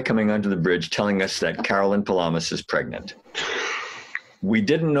McCoy coming onto the bridge telling us that Carolyn Palamas is pregnant. We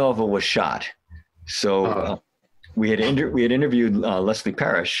didn't know if it was shot. So we had interviewed Leslie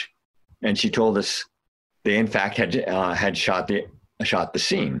Parrish, and she told us they in fact had shot the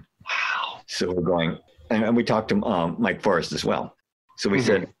scene. Wow! So we're going, and we talked to Mike Forrest as well. So we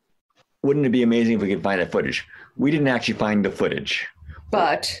said, wouldn't it be amazing if we could find that footage? We didn't actually find the footage,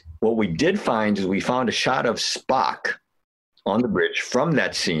 but what we did find is we found a shot of Spock on the bridge from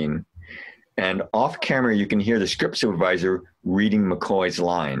that scene, and off camera you can hear the script supervisor reading McCoy's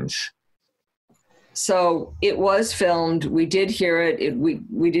lines. So it was filmed. We did hear it.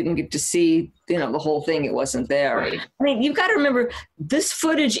 We didn't get to see, the whole thing. It wasn't there. Right. I mean, you've got to remember, this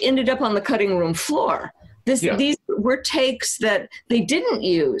footage ended up on the cutting room floor. These were takes that they didn't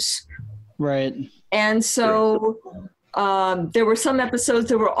use. Right. And so there were some episodes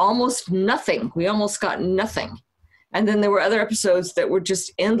that were almost nothing. We almost got nothing. And then there were other episodes that were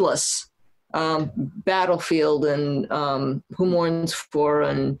just endless. Battlefield and Who Mourns For,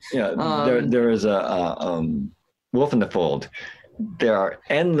 and there is a Wolf in the Fold. There are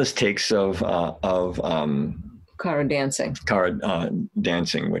endless takes of Cara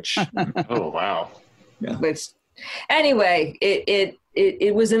dancing. Which Oh wow! Yeah. But anyway,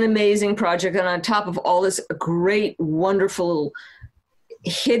 it was an amazing project, and on top of all this great, wonderful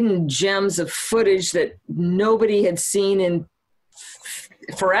hidden gems of footage that nobody had seen in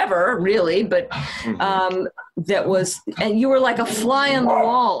forever, really, but that was, and you were like a fly on the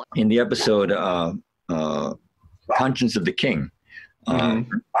wall. In the episode Conscience of the King,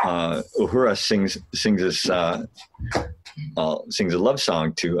 Uhura sings a love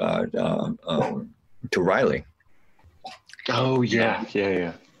song to Riley. Oh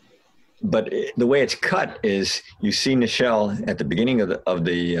yeah. But the way it's cut is you see Nichelle at the beginning of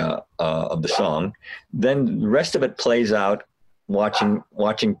the song, then the rest of it plays out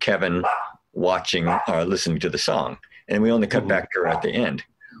watching Kevin listening to the song, and we only cut back to her at the end.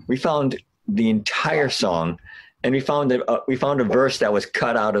 We found the entire song, and we found a verse that was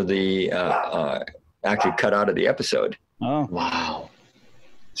cut out of the episode. Oh wow!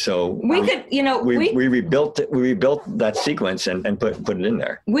 So we could, we rebuilt that sequence and put it in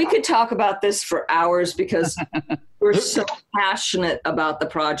there. We could talk about this for hours because we're so passionate about the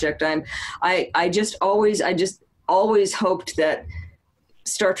project. I just always hoped that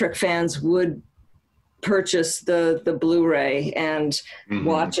Star Trek fans would purchase the Blu-ray and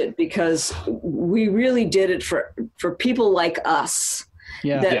watch it, because we really did it for people like us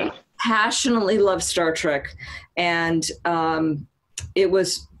that passionately love Star Trek. And it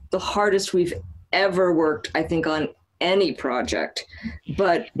was the hardest we've ever worked, I think, on any project,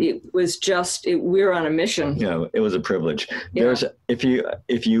 but it was just, we're on a mission. It was a privilege. Yeah. If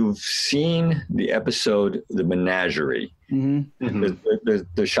you've seen the episode, The Menagerie,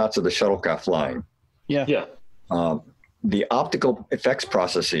 the shots of the shuttlecraft flying. Yeah. The optical effects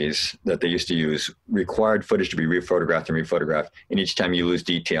processes that they used to use required footage to be rephotographed, and each time you lose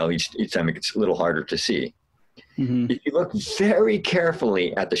detail, each time it gets a little harder to see. If you look very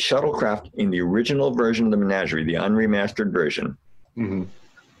carefully at the shuttlecraft in the original version of The Menagerie, the unremastered version,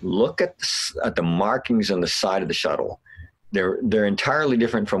 look at the markings on the side of the shuttle. They're entirely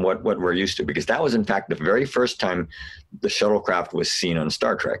different from what we're used to, because that was in fact the very first time the shuttlecraft was seen on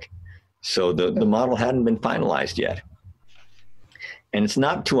Star Trek. So the model hadn't been finalized yet. And it's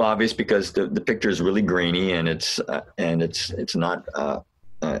not too obvious because the picture is really grainy, and it's not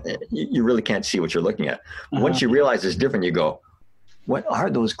you really can't see what you're looking at. Once you realize it's different, you go, what are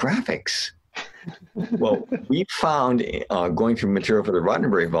those graphics? Well, we found, going through material for the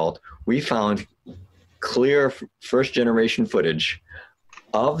Roddenberry Vault, we found clear first generation footage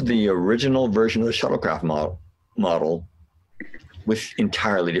of the original version of the shuttlecraft model with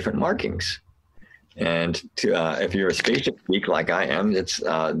entirely different markings. And if you're a spaceship geek like I am, it's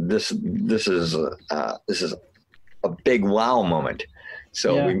this is a big wow moment.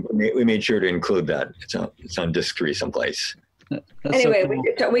 So we made sure to include that. It's on disc 3 someplace. Anyway, so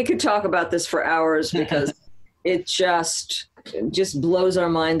cool. we could talk about this for hours because it just blows our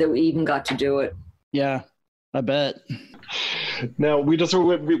mind that we even got to do it. Yeah, I bet. Now we just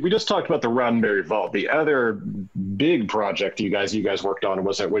talked about the Roddenberry Vault. The other big project you guys worked on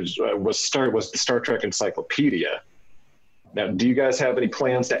was the Star Trek Encyclopedia. Now, do you guys have any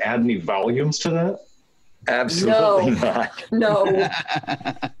plans to add any volumes to that? Absolutely not. No.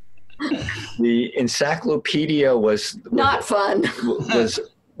 The encyclopedia was not fun.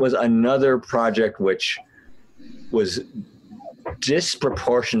 was another project which was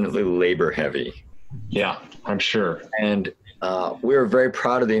disproportionately labor heavy. Yeah, I'm sure. And We were very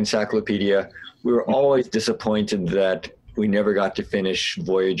proud of the encyclopedia. We were always disappointed that we never got to finish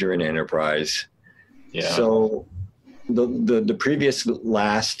Voyager and Enterprise. Yeah. So the previous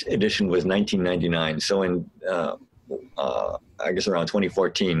last edition was 1999. So in I guess around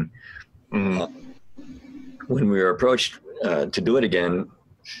 2014, when we were approached to do it again,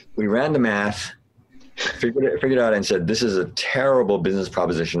 we ran the math, figured it out, and said, this is a terrible business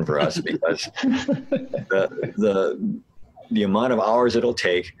proposition for us because the amount of hours it'll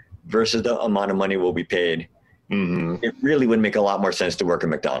take versus the amount of money we'll be paid. It really would make a lot more sense to work at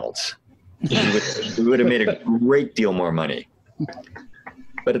McDonald's. We would have made a great deal more money.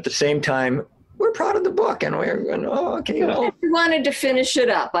 But at the same time, we're proud of the book, and we're going, oh, okay. Well. We wanted to finish it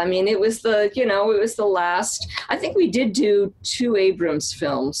up. I mean, it was the last. I think we did do 2 Abrams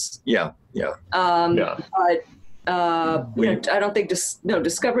films. Yeah. But I don't think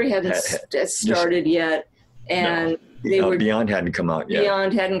Discovery hadn't started yet, and Beyond hadn't come out yet.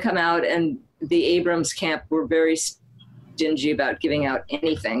 Beyond hadn't come out, and the Abrams camp were very stingy about giving out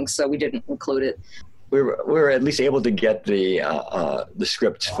anything, so we didn't include it. We were at least able to get the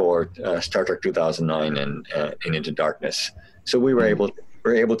scripts for Star Trek 2009 and Into Darkness, so we were able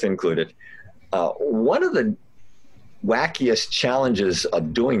to include it. One of the wackiest challenges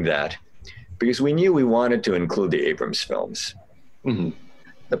of doing that, because we knew we wanted to include the Abrams films.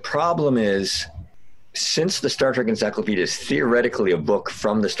 The problem is, since the Star Trek Encyclopedia is theoretically a book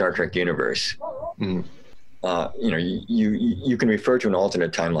from the Star Trek universe, you can refer to an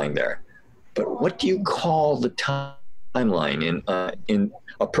alternate timeline there. But what do you call the timeline? In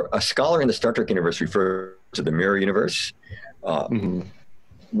a scholar in the Star Trek universe refers to the mirror universe.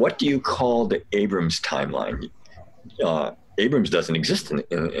 What do you call the Abrams timeline? Abrams doesn't exist in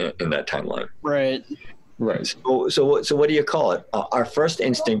that timeline. Right. So what do you call it? Our first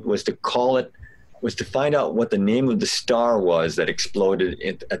instinct was to find out what the name of the star was that exploded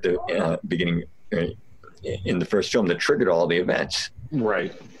at the beginning in the first film that triggered all the events.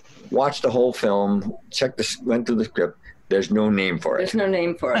 Right. Watched the whole film, went through the script. There's no name for it. There's no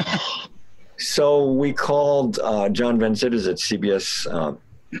name for it. So we called John Van Zitters at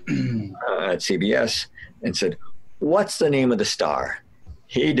CBS and said, "What's the name of the star?"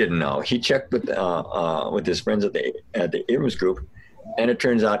 He didn't know. He checked with his friends at the Abrams group, and it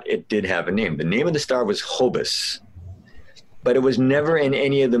turns out it did have a name. The name of the star was Hobus, but it was never in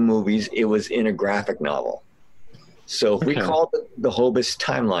any of the movies. It was in a graphic novel. So if we called it the Hobus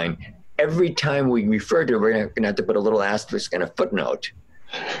timeline, every time we refer to it, we're going to have to put a little asterisk and a footnote.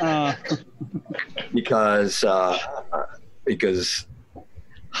 Because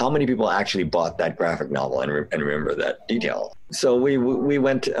how many people actually bought that graphic novel and remember that detail? So we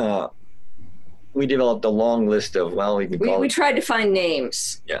went, we developed a long list of, we tried to find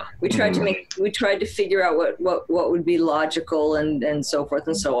names. Yeah. We tried to figure out what would be logical and so forth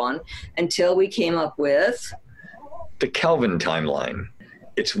and so on, until we came up with the Kelvin timeline.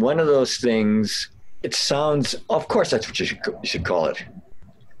 It's one of those things. It sounds, of course, that's what you should call it.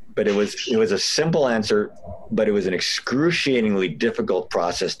 But it was a simple answer, but it was an excruciatingly difficult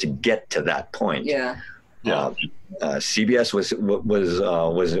process to get to that point. Yeah. CBS was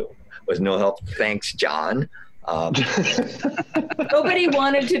no help. Thanks, John. Nobody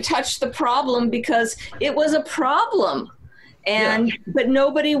wanted to touch the problem because it was a problem. But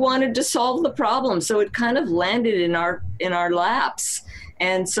nobody wanted to solve the problem, so it kind of landed in our laps.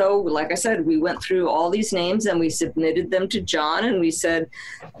 And so, like I said, we went through all these names and we submitted them to John, and we said,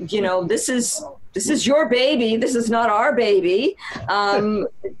 this is your baby. This is not our baby. What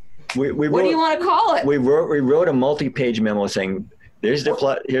do you want to call it? We wrote a multi-page memo saying, here's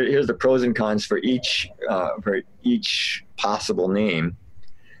the pros and cons for each possible name,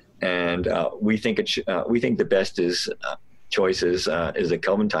 and we think the best choice is the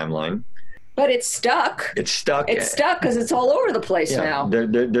Kelvin timeline. But it's stuck. It's stuck because it's all over the place now.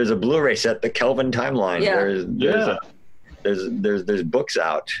 There's a Blu-ray set, the Kelvin timeline. Yeah. There's books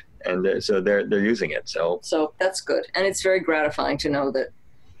out, and so they're using it. So that's good, and it's very gratifying to know that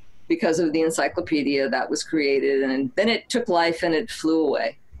because of the encyclopedia that was created, and then it took life and it flew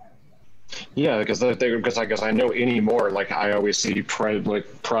away. Yeah, because I guess I know anymore. Like I always see prime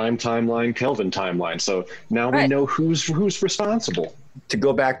timeline, Kelvin timeline. So now we know who's responsible. To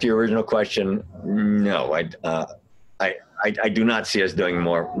go back to your original question, no, I do not see us doing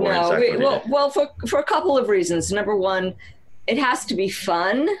more. No, well, for a couple of reasons. Number one, it has to be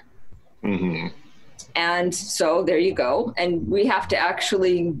fun. Mm-hmm. And so there you go. And we have to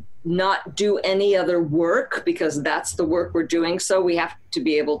actually not do any other work because that's the work we're doing. So we have to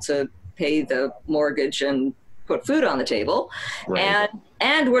be able to pay the mortgage and put food on the table. Right.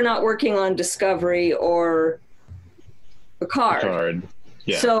 And we're not working on Discovery or Picard.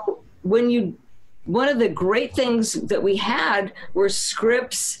 Yeah. So one of the great things that we had were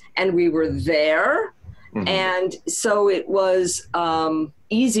scripts, and we were there. Mm-hmm. And so it was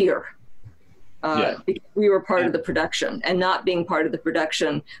easier because we were part of the production, and not being part of the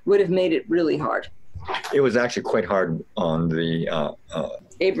production would have made it really hard. It was actually quite hard on the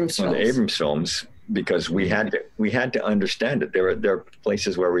Abrams films. The Abrams films, because we had to understand it. There are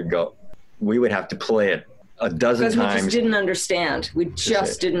places where we would have to play it a dozen times. Because we just didn't understand. We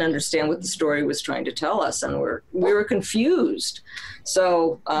just didn't understand what the story was trying to tell us, and we were confused.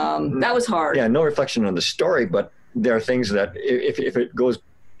 So that was hard. Yeah, no reflection on the story, but there are things that if it goes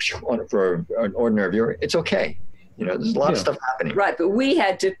for an ordinary viewer, it's okay. There's a lot of stuff happening. Right, but we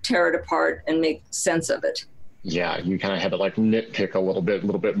had to tear it apart and make sense of it. Yeah, you kind of had to nitpick a little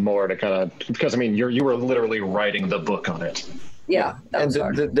bit more to kind of, because you were literally writing the book on it. Yeah, that was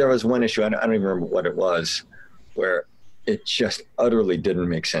hard. There was one issue, I don't even remember what it was, where it just utterly didn't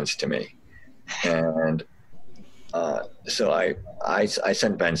make sense to me. And so I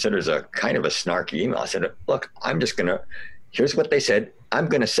sent Van Sitters a kind of a snarky email. I said, look, here's what they said. I'm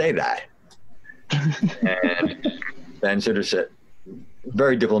going to say that. And Van Sitters said,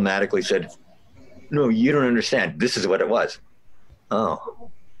 very diplomatically said, no, you don't understand. This is what it was. Oh,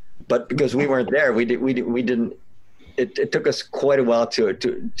 but because we weren't there, we didn't. It took us quite a while to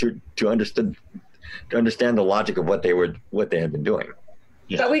understand the logic of what they had been doing.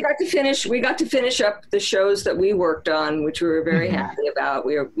 Yeah. But we got to finish up the shows that we worked on, which we were very happy about.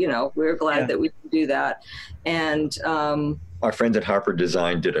 We were glad that we could do that, and our friends at Harper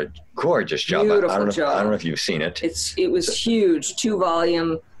Design did a gorgeous job. Beautiful job. I don't know if you've seen it. It was huge,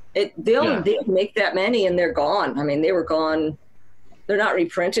 2-volume. They didn't make that many, and they're gone. They were gone. They're not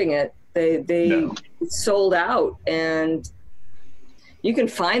reprinting it. They sold out, and you can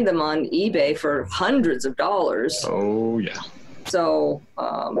find them on eBay for hundreds of dollars. Oh yeah. So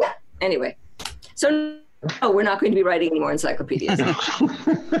anyway, no, we're not going to be writing any more encyclopedias.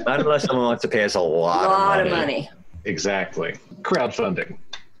 Not unless someone wants to pay us a lot of money. Exactly. Crowdfunding.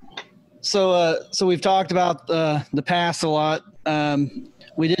 So we've talked about the past a lot.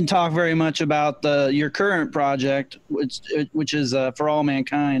 We didn't talk very much about your current project, which is For All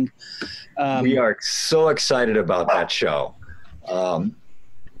Mankind. We are so excited about that show.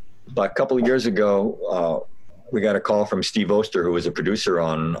 But a couple of years ago, we got a call from Steve Oster, who was a producer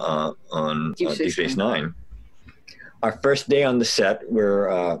on Deep Space Nine. Our first day on the set,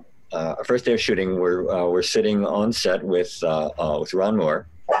 our first day of shooting, we're sitting on set with Ron Moore,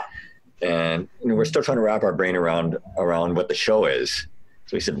 and we're still trying to wrap our brain around what the show is.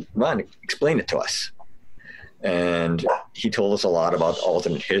 So he said, Ron, explain it to us. And he told us a lot about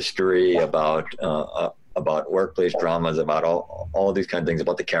alternate history, about workplace dramas, about all these kind of things,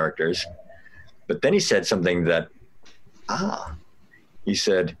 about the characters. But then he said something that, he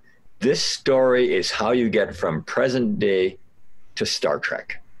said, this story is how you get from present day to Star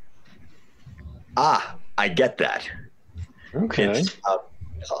Trek. I get that. Okay.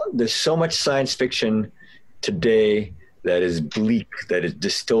 There's so much science fiction today that is bleak, that is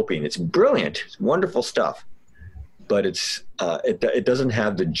dystopian. It's brilliant. It's wonderful stuff. But it doesn't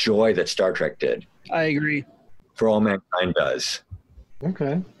have the joy that Star Trek did. I agree. For All Mankind does.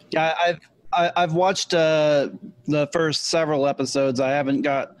 Okay. Yeah, I've watched the first several episodes. I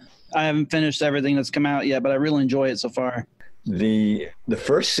haven't finished everything that's come out yet, but I really enjoy it so far. The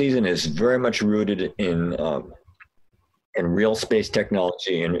first season is very much rooted in real space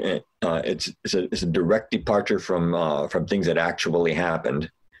technology, and it's a direct departure from things that actually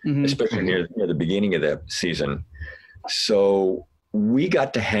happened, especially near the beginning of the season. So we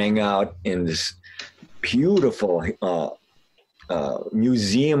got to hang out in this beautiful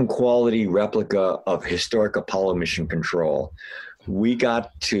museum quality replica of historic Apollo mission control. We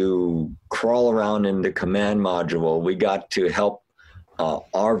got to crawl around in the command module. We got to help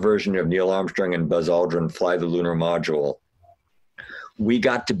our version of Neil Armstrong and Buzz Aldrin fly the lunar module. We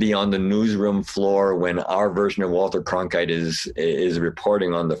got to be on the newsroom floor when our version of Walter Cronkite is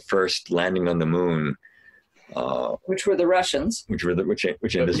reporting on the first landing on the moon. Which were the Russians. Which ended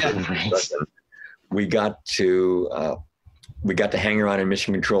Russians. We got to hang around in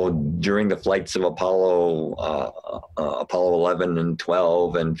mission control during the flights of Apollo 11 and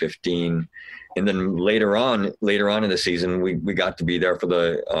 12 and 15, and then later on in the season, we got to be there for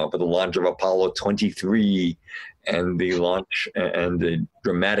the launch of Apollo 23 and the launch and the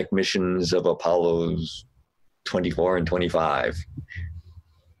dramatic missions of Apollos 24 and 25.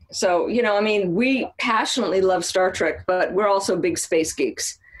 So we passionately love Star Trek, but we're also big space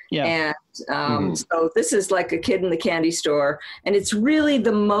geeks. Yeah. And so this is like a kid in the candy store, and it's really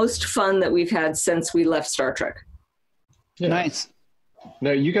the most fun that we've had since we left Star Trek. Yeah. Nice.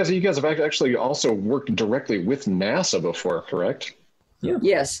 Now, you guys have actually also worked directly with NASA before, correct? Yeah.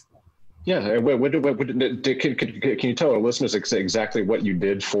 Yes. Yeah. And can you tell our listeners exactly what you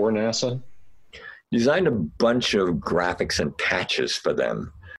did for NASA? Designed a bunch of graphics and patches for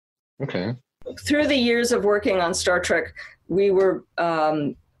them. Okay. Through the years of working on Star Trek, we were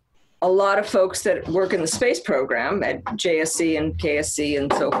a lot of folks that work in the space program at JSC and KSC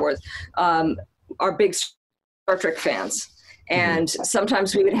and so forth are big Star Trek fans. And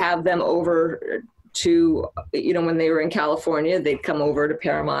sometimes we would have them over to, when they were in California, they'd come over to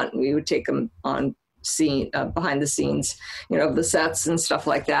Paramount and we would take them on behind the scenes, of the sets and stuff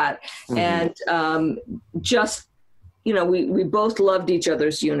like that. And we both loved each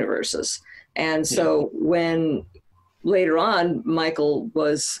other's universes. And so when later on, Michael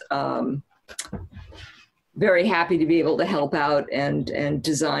was very happy to be able to help out and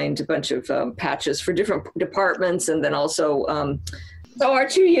designed a bunch of patches for different departments. And then also, so our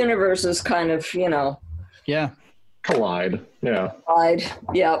two universes kind of, collide. Yeah. collide.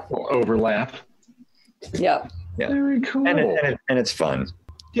 Yep. Overlap. Yep. Yeah. Very cool. And it's fun.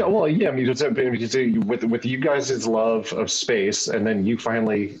 Yeah, well, yeah. I mean, with you guys' love of space, and then you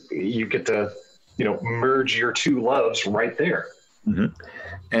get to, merge your two loves right there. Mm-hmm.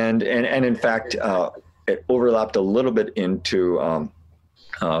 And in fact, it overlapped a little bit into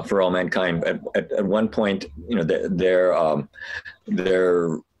For All Mankind. At one point,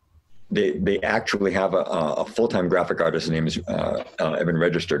 they actually have a full-time graphic artist. His name is Evan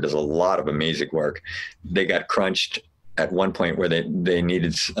Register. Does a lot of amazing work. They got crunched at one point where they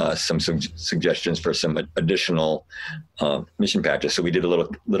needed some suggestions for some additional mission patches. So we did a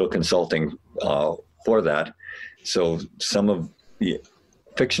little consulting for that. So some of the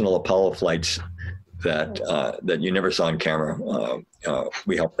fictional Apollo flights that you never saw on camera,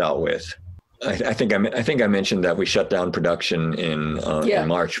 we helped out with. I think I mentioned that we shut down production in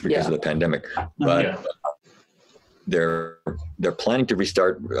March because of the pandemic, but they're planning to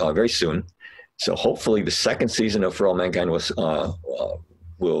restart very soon. So hopefully the second season of For All Mankind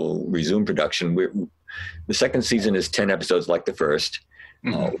will resume production. The second season is 10 episodes like the first.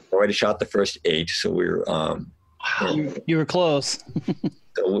 We already shot the first 8, so we're you were close.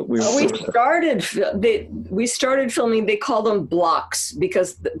 So we started filming. They call them blocks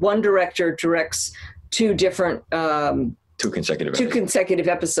because one director directs two different two consecutive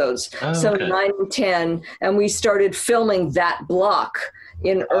episodes. Oh, so okay. 9 and 10, and we started filming that block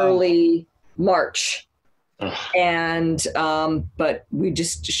in early March. And but we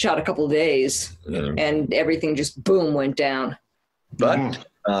just shot a couple of days, and everything just boom went down. But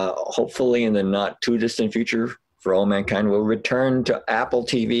hopefully in the not too distant future, For All Mankind will return to Apple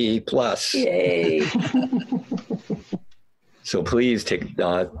TV Plus. Yay! So please take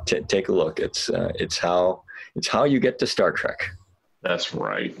a look. It's how you get to Star Trek. That's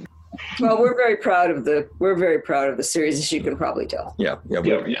right. Well, we're very proud of the series, as you can probably tell. Yeah.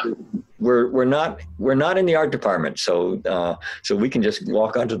 We're not in the art department, so we can just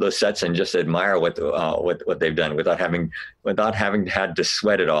walk onto those sets and just admire what they've done without having had to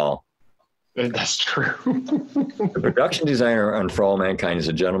sweat it all. That's true. The production designer on For All Mankind is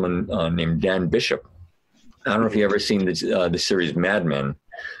a gentleman named Dan Bishop. I don't know if you ever seen the series Mad Men.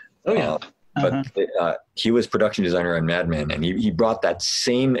 Oh yeah. But he was production designer on Mad Men, and he brought that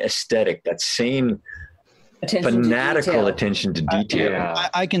same aesthetic, that same fanatical attention to detail.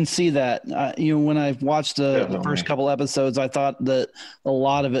 I can see that. When I watched the first couple episodes, I thought that a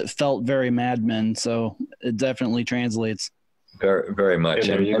lot of it felt very Mad Men, so it definitely translates. Very, very much.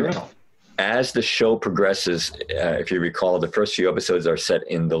 There you go. As the show progresses, if you recall, the first few episodes are set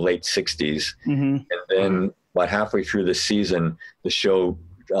in the late 60s. And then about halfway through the season, the show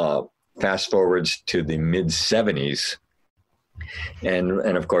fast forwards to the mid 70s. And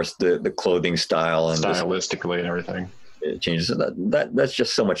of course, the clothing style and stylistically and everything. It changes. That's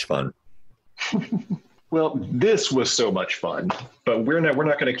just so much fun. Well, this was so much fun, but we're not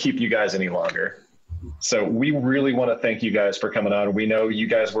going to keep you guys any longer. So we really want to thank you guys for coming on. We know you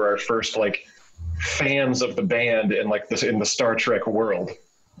guys were our first fans of the band in in the Star Trek world,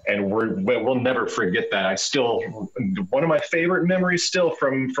 and we'll never forget that. One of my favorite memories still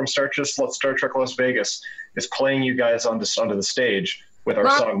from Star Trek Las Vegas is playing you guys onto the stage with our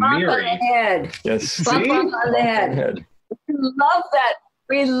song Miri. Yes, Bump on the head. Love that.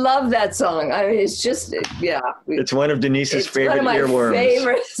 We love that song. I mean, it's just, it's one of Denise's favorite earworms.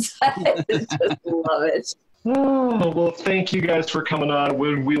 Favorites. I just love it. Oh, well, thank you guys for coming on.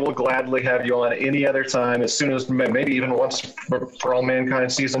 We will gladly have you on any other time, as soon as maybe even once For All Mankind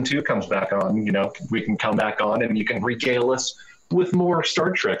Season 2 comes back on. We can come back on and you can regale us with more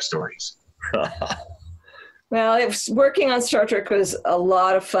Star Trek stories. Well, working on Star Trek was a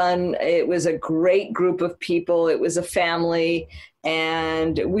lot of fun. It was a great group of people. It was a family,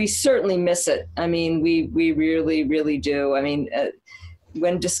 and we certainly miss it. I mean, we really, really do. I mean,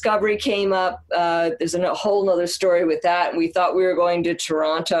 when Discovery came up, there's a whole nother story with that. And we thought we were going to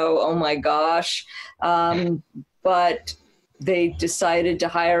Toronto. Oh my gosh. But they decided to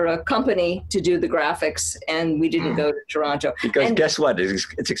hire a company to do the graphics, and we didn't go to Toronto. Because guess what?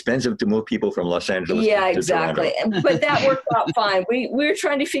 It's expensive to move people from Los Angeles to exactly. Toronto. But that worked out fine. We were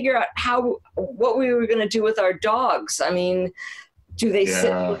trying to figure out what we were going to do with our dogs. I mean, do they sit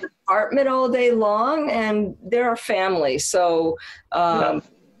in the apartment all day long? And they're our family. So,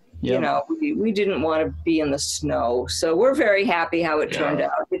 you know, we didn't want to be in the snow. So we're very happy how it turned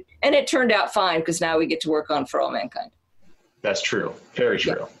out. And it turned out fine because now we get to work on For All Mankind. That's true. Very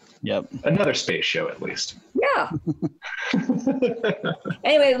true. Yep. Another space show, at least. Yeah.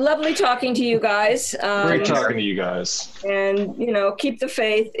 Anyway, lovely talking to you guys. Great talking to you guys. And, you know, keep the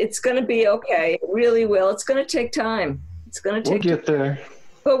faith. It's going to be okay. It really will. It's going to take time. It's going to take We'll get there.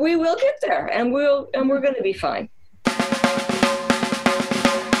 But we will get there, and we're going to be fine.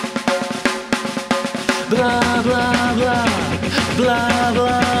 Blah, blah, blah. Blah,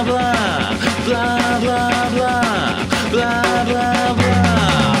 blah, blah. Blah, blah, blah. Blah, blah, blah.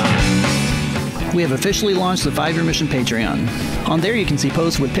 We have officially launched the 5-Year Mission Patreon. On there you can see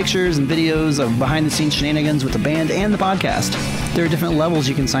posts with pictures and videos of behind-the-scenes shenanigans with the band and the podcast. There are different levels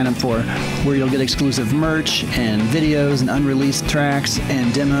you can sign up for, where you'll get exclusive merch and videos and unreleased tracks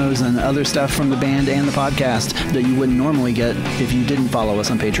and demos and other stuff from the band and the podcast that you wouldn't normally get if you didn't follow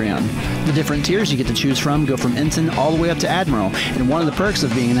us on Patreon. The different tiers you get to choose from go from ensign all the way up to admiral, and one of the perks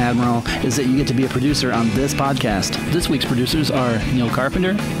of being an admiral is that you get to be a producer on this podcast. This week's producers are Neil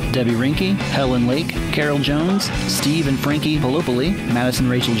Carpenter, Debbie Rinke, Helen Lake, Carol Jones, Steve and Frankie Palopoli, Madison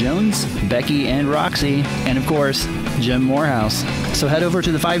Rachel Jones, Becky and Roxy, and of course, Jim Morehouse. So head over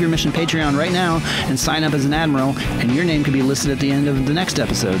to the 5-Year Mission Patreon right now and sign up as an admiral, and your name could be listed at the end of the next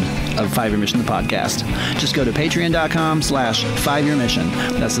episode of 5-Year Mission, the podcast. Just go to patreon.com/5-Year Mission.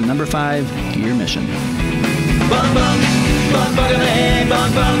 That's the number 5-Year Mission. Bong bong, bong bong in the head,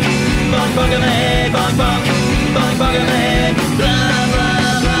 bong bong, bong bong in the head, bong bong, bong bong in the head, blah blah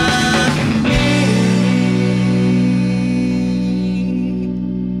blah.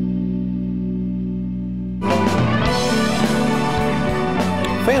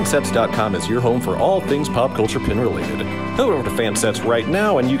 Fansets.com is your home for all things pop culture pin related. Head over to Fansets right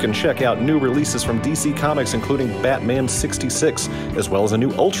now and you can check out new releases from DC Comics, including Batman 66, as well as a new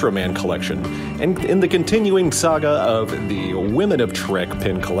Ultraman collection. And in the continuing saga of the Women of Trek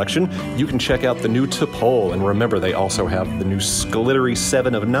pin collection, you can check out the new T'Pol, and remember they also have the new Glittery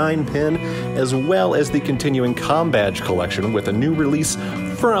 7 of 9 pin, as well as the continuing Combadge collection with a new release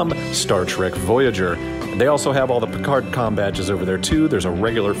from Star Trek Voyager. They also have all the Picard com badges over there too. There's a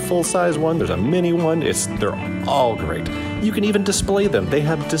regular full-size one, there's a mini one. They're all great. You can even display them. They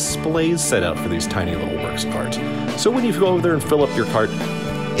have displays set up for these tiny little works of art. So when you go over there and fill up your cart,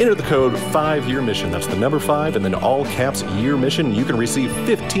 enter the code 5-Year Mission. That's the number 5 and then all caps Year Mission. You can receive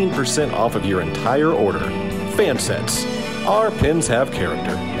 15% off of your entire order. Fansets. Our pins have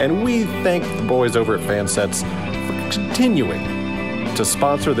character. And we thank the boys over at Fansets for continuing to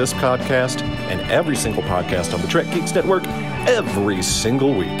sponsor this podcast and every single podcast on the Trek Geeks Network every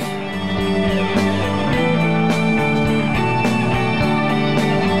single week.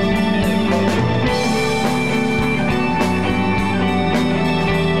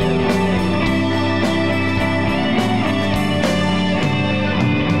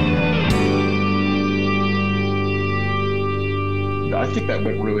 I think that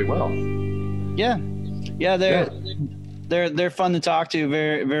went really well. Yeah, they're fun to talk to.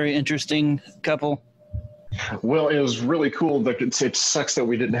 Very, very interesting couple. Well, it was really cool. It sucks that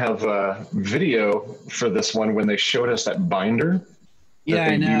we didn't have video for this one when they showed us that binder that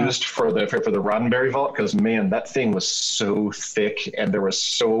they used for the Roddenberry vault. Because man, that thing was so thick, and there was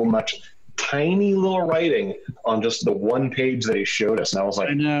so much tiny little writing on just the one page that he showed us. And I was like,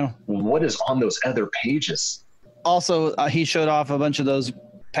 I know, what is on those other pages? Also, he showed off a bunch of those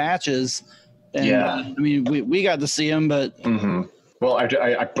patches. And, I mean, we got to see him, but. Mm-hmm. Well,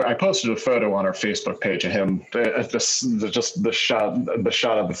 I posted a photo on our Facebook page of him, just the shot of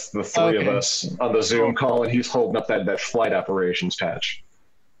the three of us on the Zoom call, and he's holding up that flight operations patch.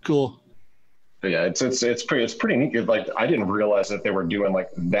 Cool. But yeah, it's pretty neat. Like, I didn't realize that they were doing like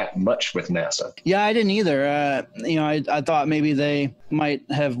that much with NASA. Yeah, I didn't either. I thought maybe they might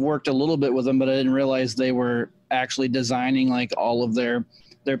have worked a little bit with them, but I didn't realize they were actually designing like all of their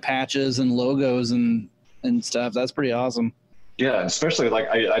patches and logos and stuff. That's pretty awesome. Yeah, especially like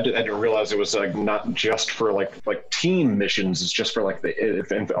I didn't realize it was like not just for like team missions. It's just for like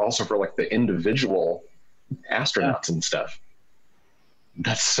and also for like the individual astronauts and stuff.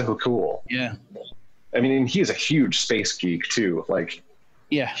 That's so cool. Yeah. I mean, he's a huge space geek too. Like,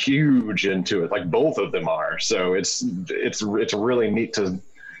 yeah, huge into it. Like both of them are. So it's really neat to,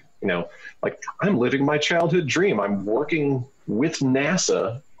 like I'm living my childhood dream. I'm working with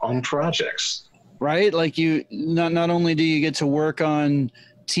NASA on projects. Right? Like you not only do you get to work on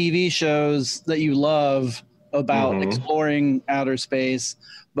TV shows that you love about exploring outer space,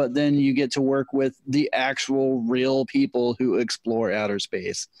 but then you get to work with the actual real people who explore outer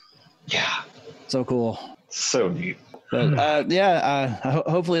space. Yeah. So cool. So neat. But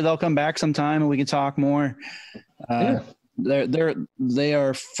hopefully they'll come back sometime and we can talk more. They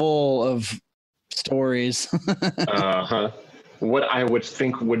are full of stories. What I would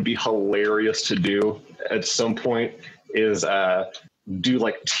think would be hilarious to do at some point is do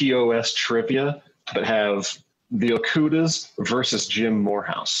like TOS trivia, but have the Okudas versus Jim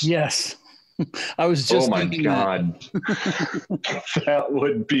Morehouse. Yes. I was just oh my God. That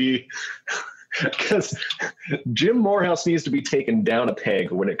would be, because Jim Morehouse needs to be taken down a peg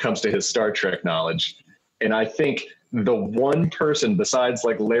when it comes to his Star Trek knowledge. And I think the one person besides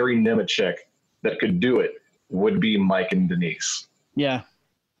like Larry Nemeczek that could do it would be Mike and Denise. Yeah.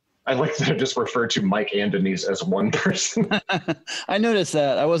 I like to just refer to Mike and Denise as one person. I noticed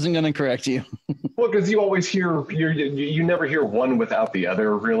that. I wasn't going to correct you. Well, because you always hear, you never hear one without the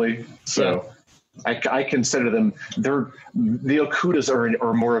other, really. So yeah. I consider them, the Okudas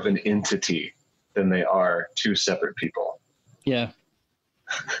are more of an entity than they are two separate people. Yeah.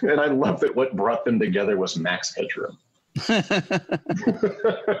 And I love that what brought them together was Max Headroom.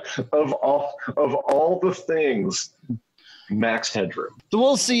 of all the things, Max Headroom. So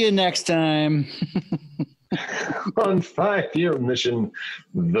we'll see you next time on 5-Year Mission,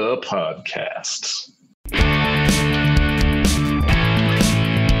 the podcast.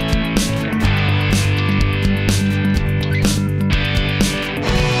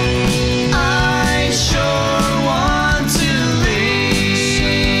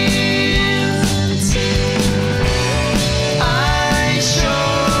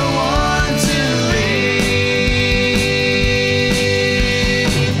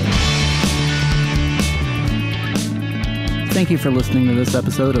 Thank you for listening to this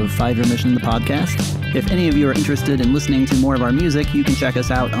episode of 5-Year Mission, the podcast. If any of you are interested in listening to more of our music, you can check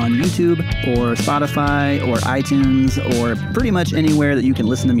us out on YouTube or Spotify or iTunes or pretty much anywhere that you can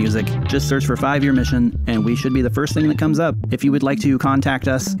listen to music. Just search for 5-Year Mission and we should be the first thing that comes up. If you would like to contact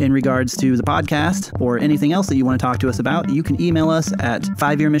us in regards to the podcast or anything else that you want to talk to us about, you can email us at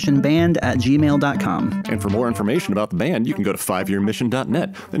 5yearmissionband@gmail.com. And for more information about the band, you can go to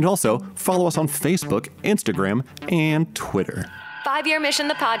 5yearmission.net and also follow us on Facebook, Instagram, and Twitter. 5-Year Mission,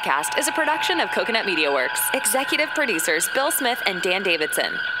 the podcast, is a production of Coconut Media Works. Executive producers Bill Smith and Dan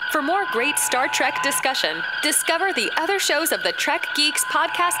Davidson. For more great Star Trek discussion, discover the other shows of the Trek Geeks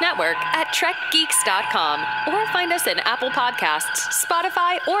Podcast Network at trekgeeks.com or find us in Apple Podcasts,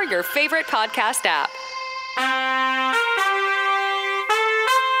 Spotify, or your favorite podcast app.